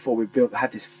night before we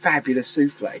had this fabulous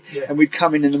souffle, and we'd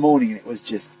come in the morning and it was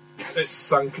just. It's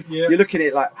sunk. Yeah. You're looking at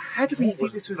it like, how do we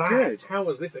think this was good? How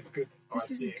was this a good idea? This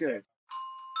isn't good.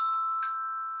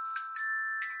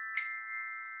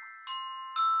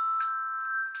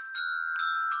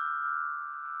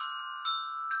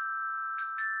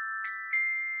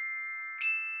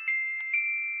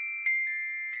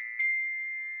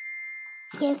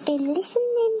 You've been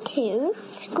listening to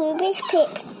Scroobius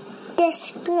Pip's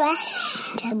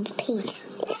Discretion Pieces.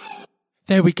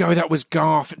 There we go. That was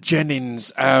Garth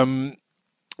Jennings.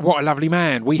 What a lovely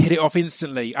man. We hit it off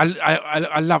instantly.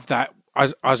 I love that.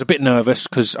 I was a bit nervous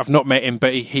because I've not met him,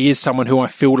 but he is someone who I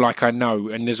feel like I know,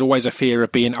 and there's always a fear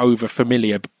of being over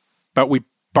familiar. But we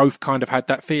both kind of had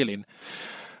that feeling.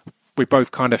 We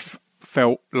both kind of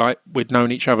felt like we'd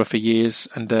known each other for years,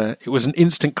 and it was an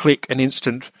instant click, an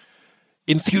instant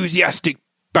enthusiastic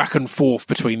back and forth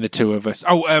between the two of us.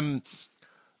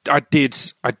 I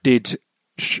did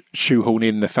shoehorn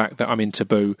in the fact that I'm in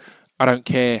Taboo. I don't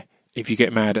care if you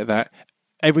get mad at that.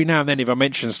 Every now and then, if I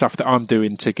mention stuff that I'm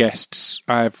doing to guests,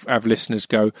 I have listeners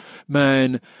go,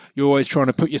 man, you're always trying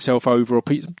to put yourself over.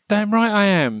 Damn right I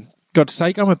am. God's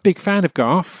sake, I'm a big fan of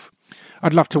Garth.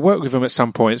 I'd love to work with him at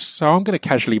some point. So I'm going to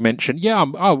casually mention,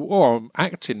 I'm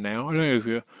acting now. I don't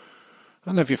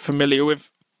know if you're familiar with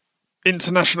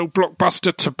international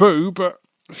blockbuster Taboo, but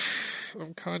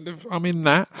I'm in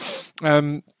that.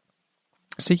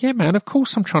 So yeah, man, of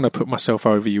course I'm trying to put myself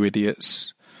over, you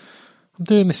idiots. I'm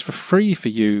doing this for free for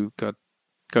you. God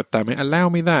damn it. Allow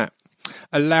me that.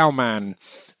 Allow, man.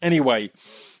 Anyway,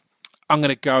 I'm going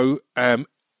to go.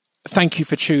 Thank you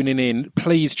for tuning in.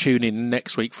 Please tune in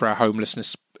next week for our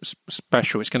homelessness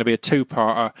special. It's going to be a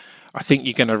 2-parter. I think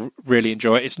you're going to really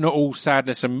enjoy it. It's not all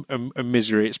sadness and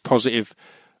misery. It's positive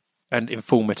and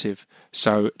informative.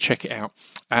 So check it out.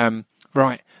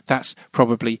 Right, that's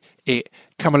probably it.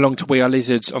 Come along to We Are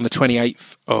Lizards on the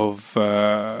 28th of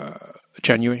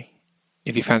January,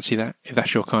 if you fancy that, if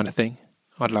that's your kind of thing.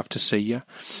 I'd love to see you.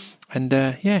 And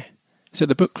it's at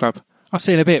the book club. I'll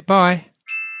see you in a bit. Bye.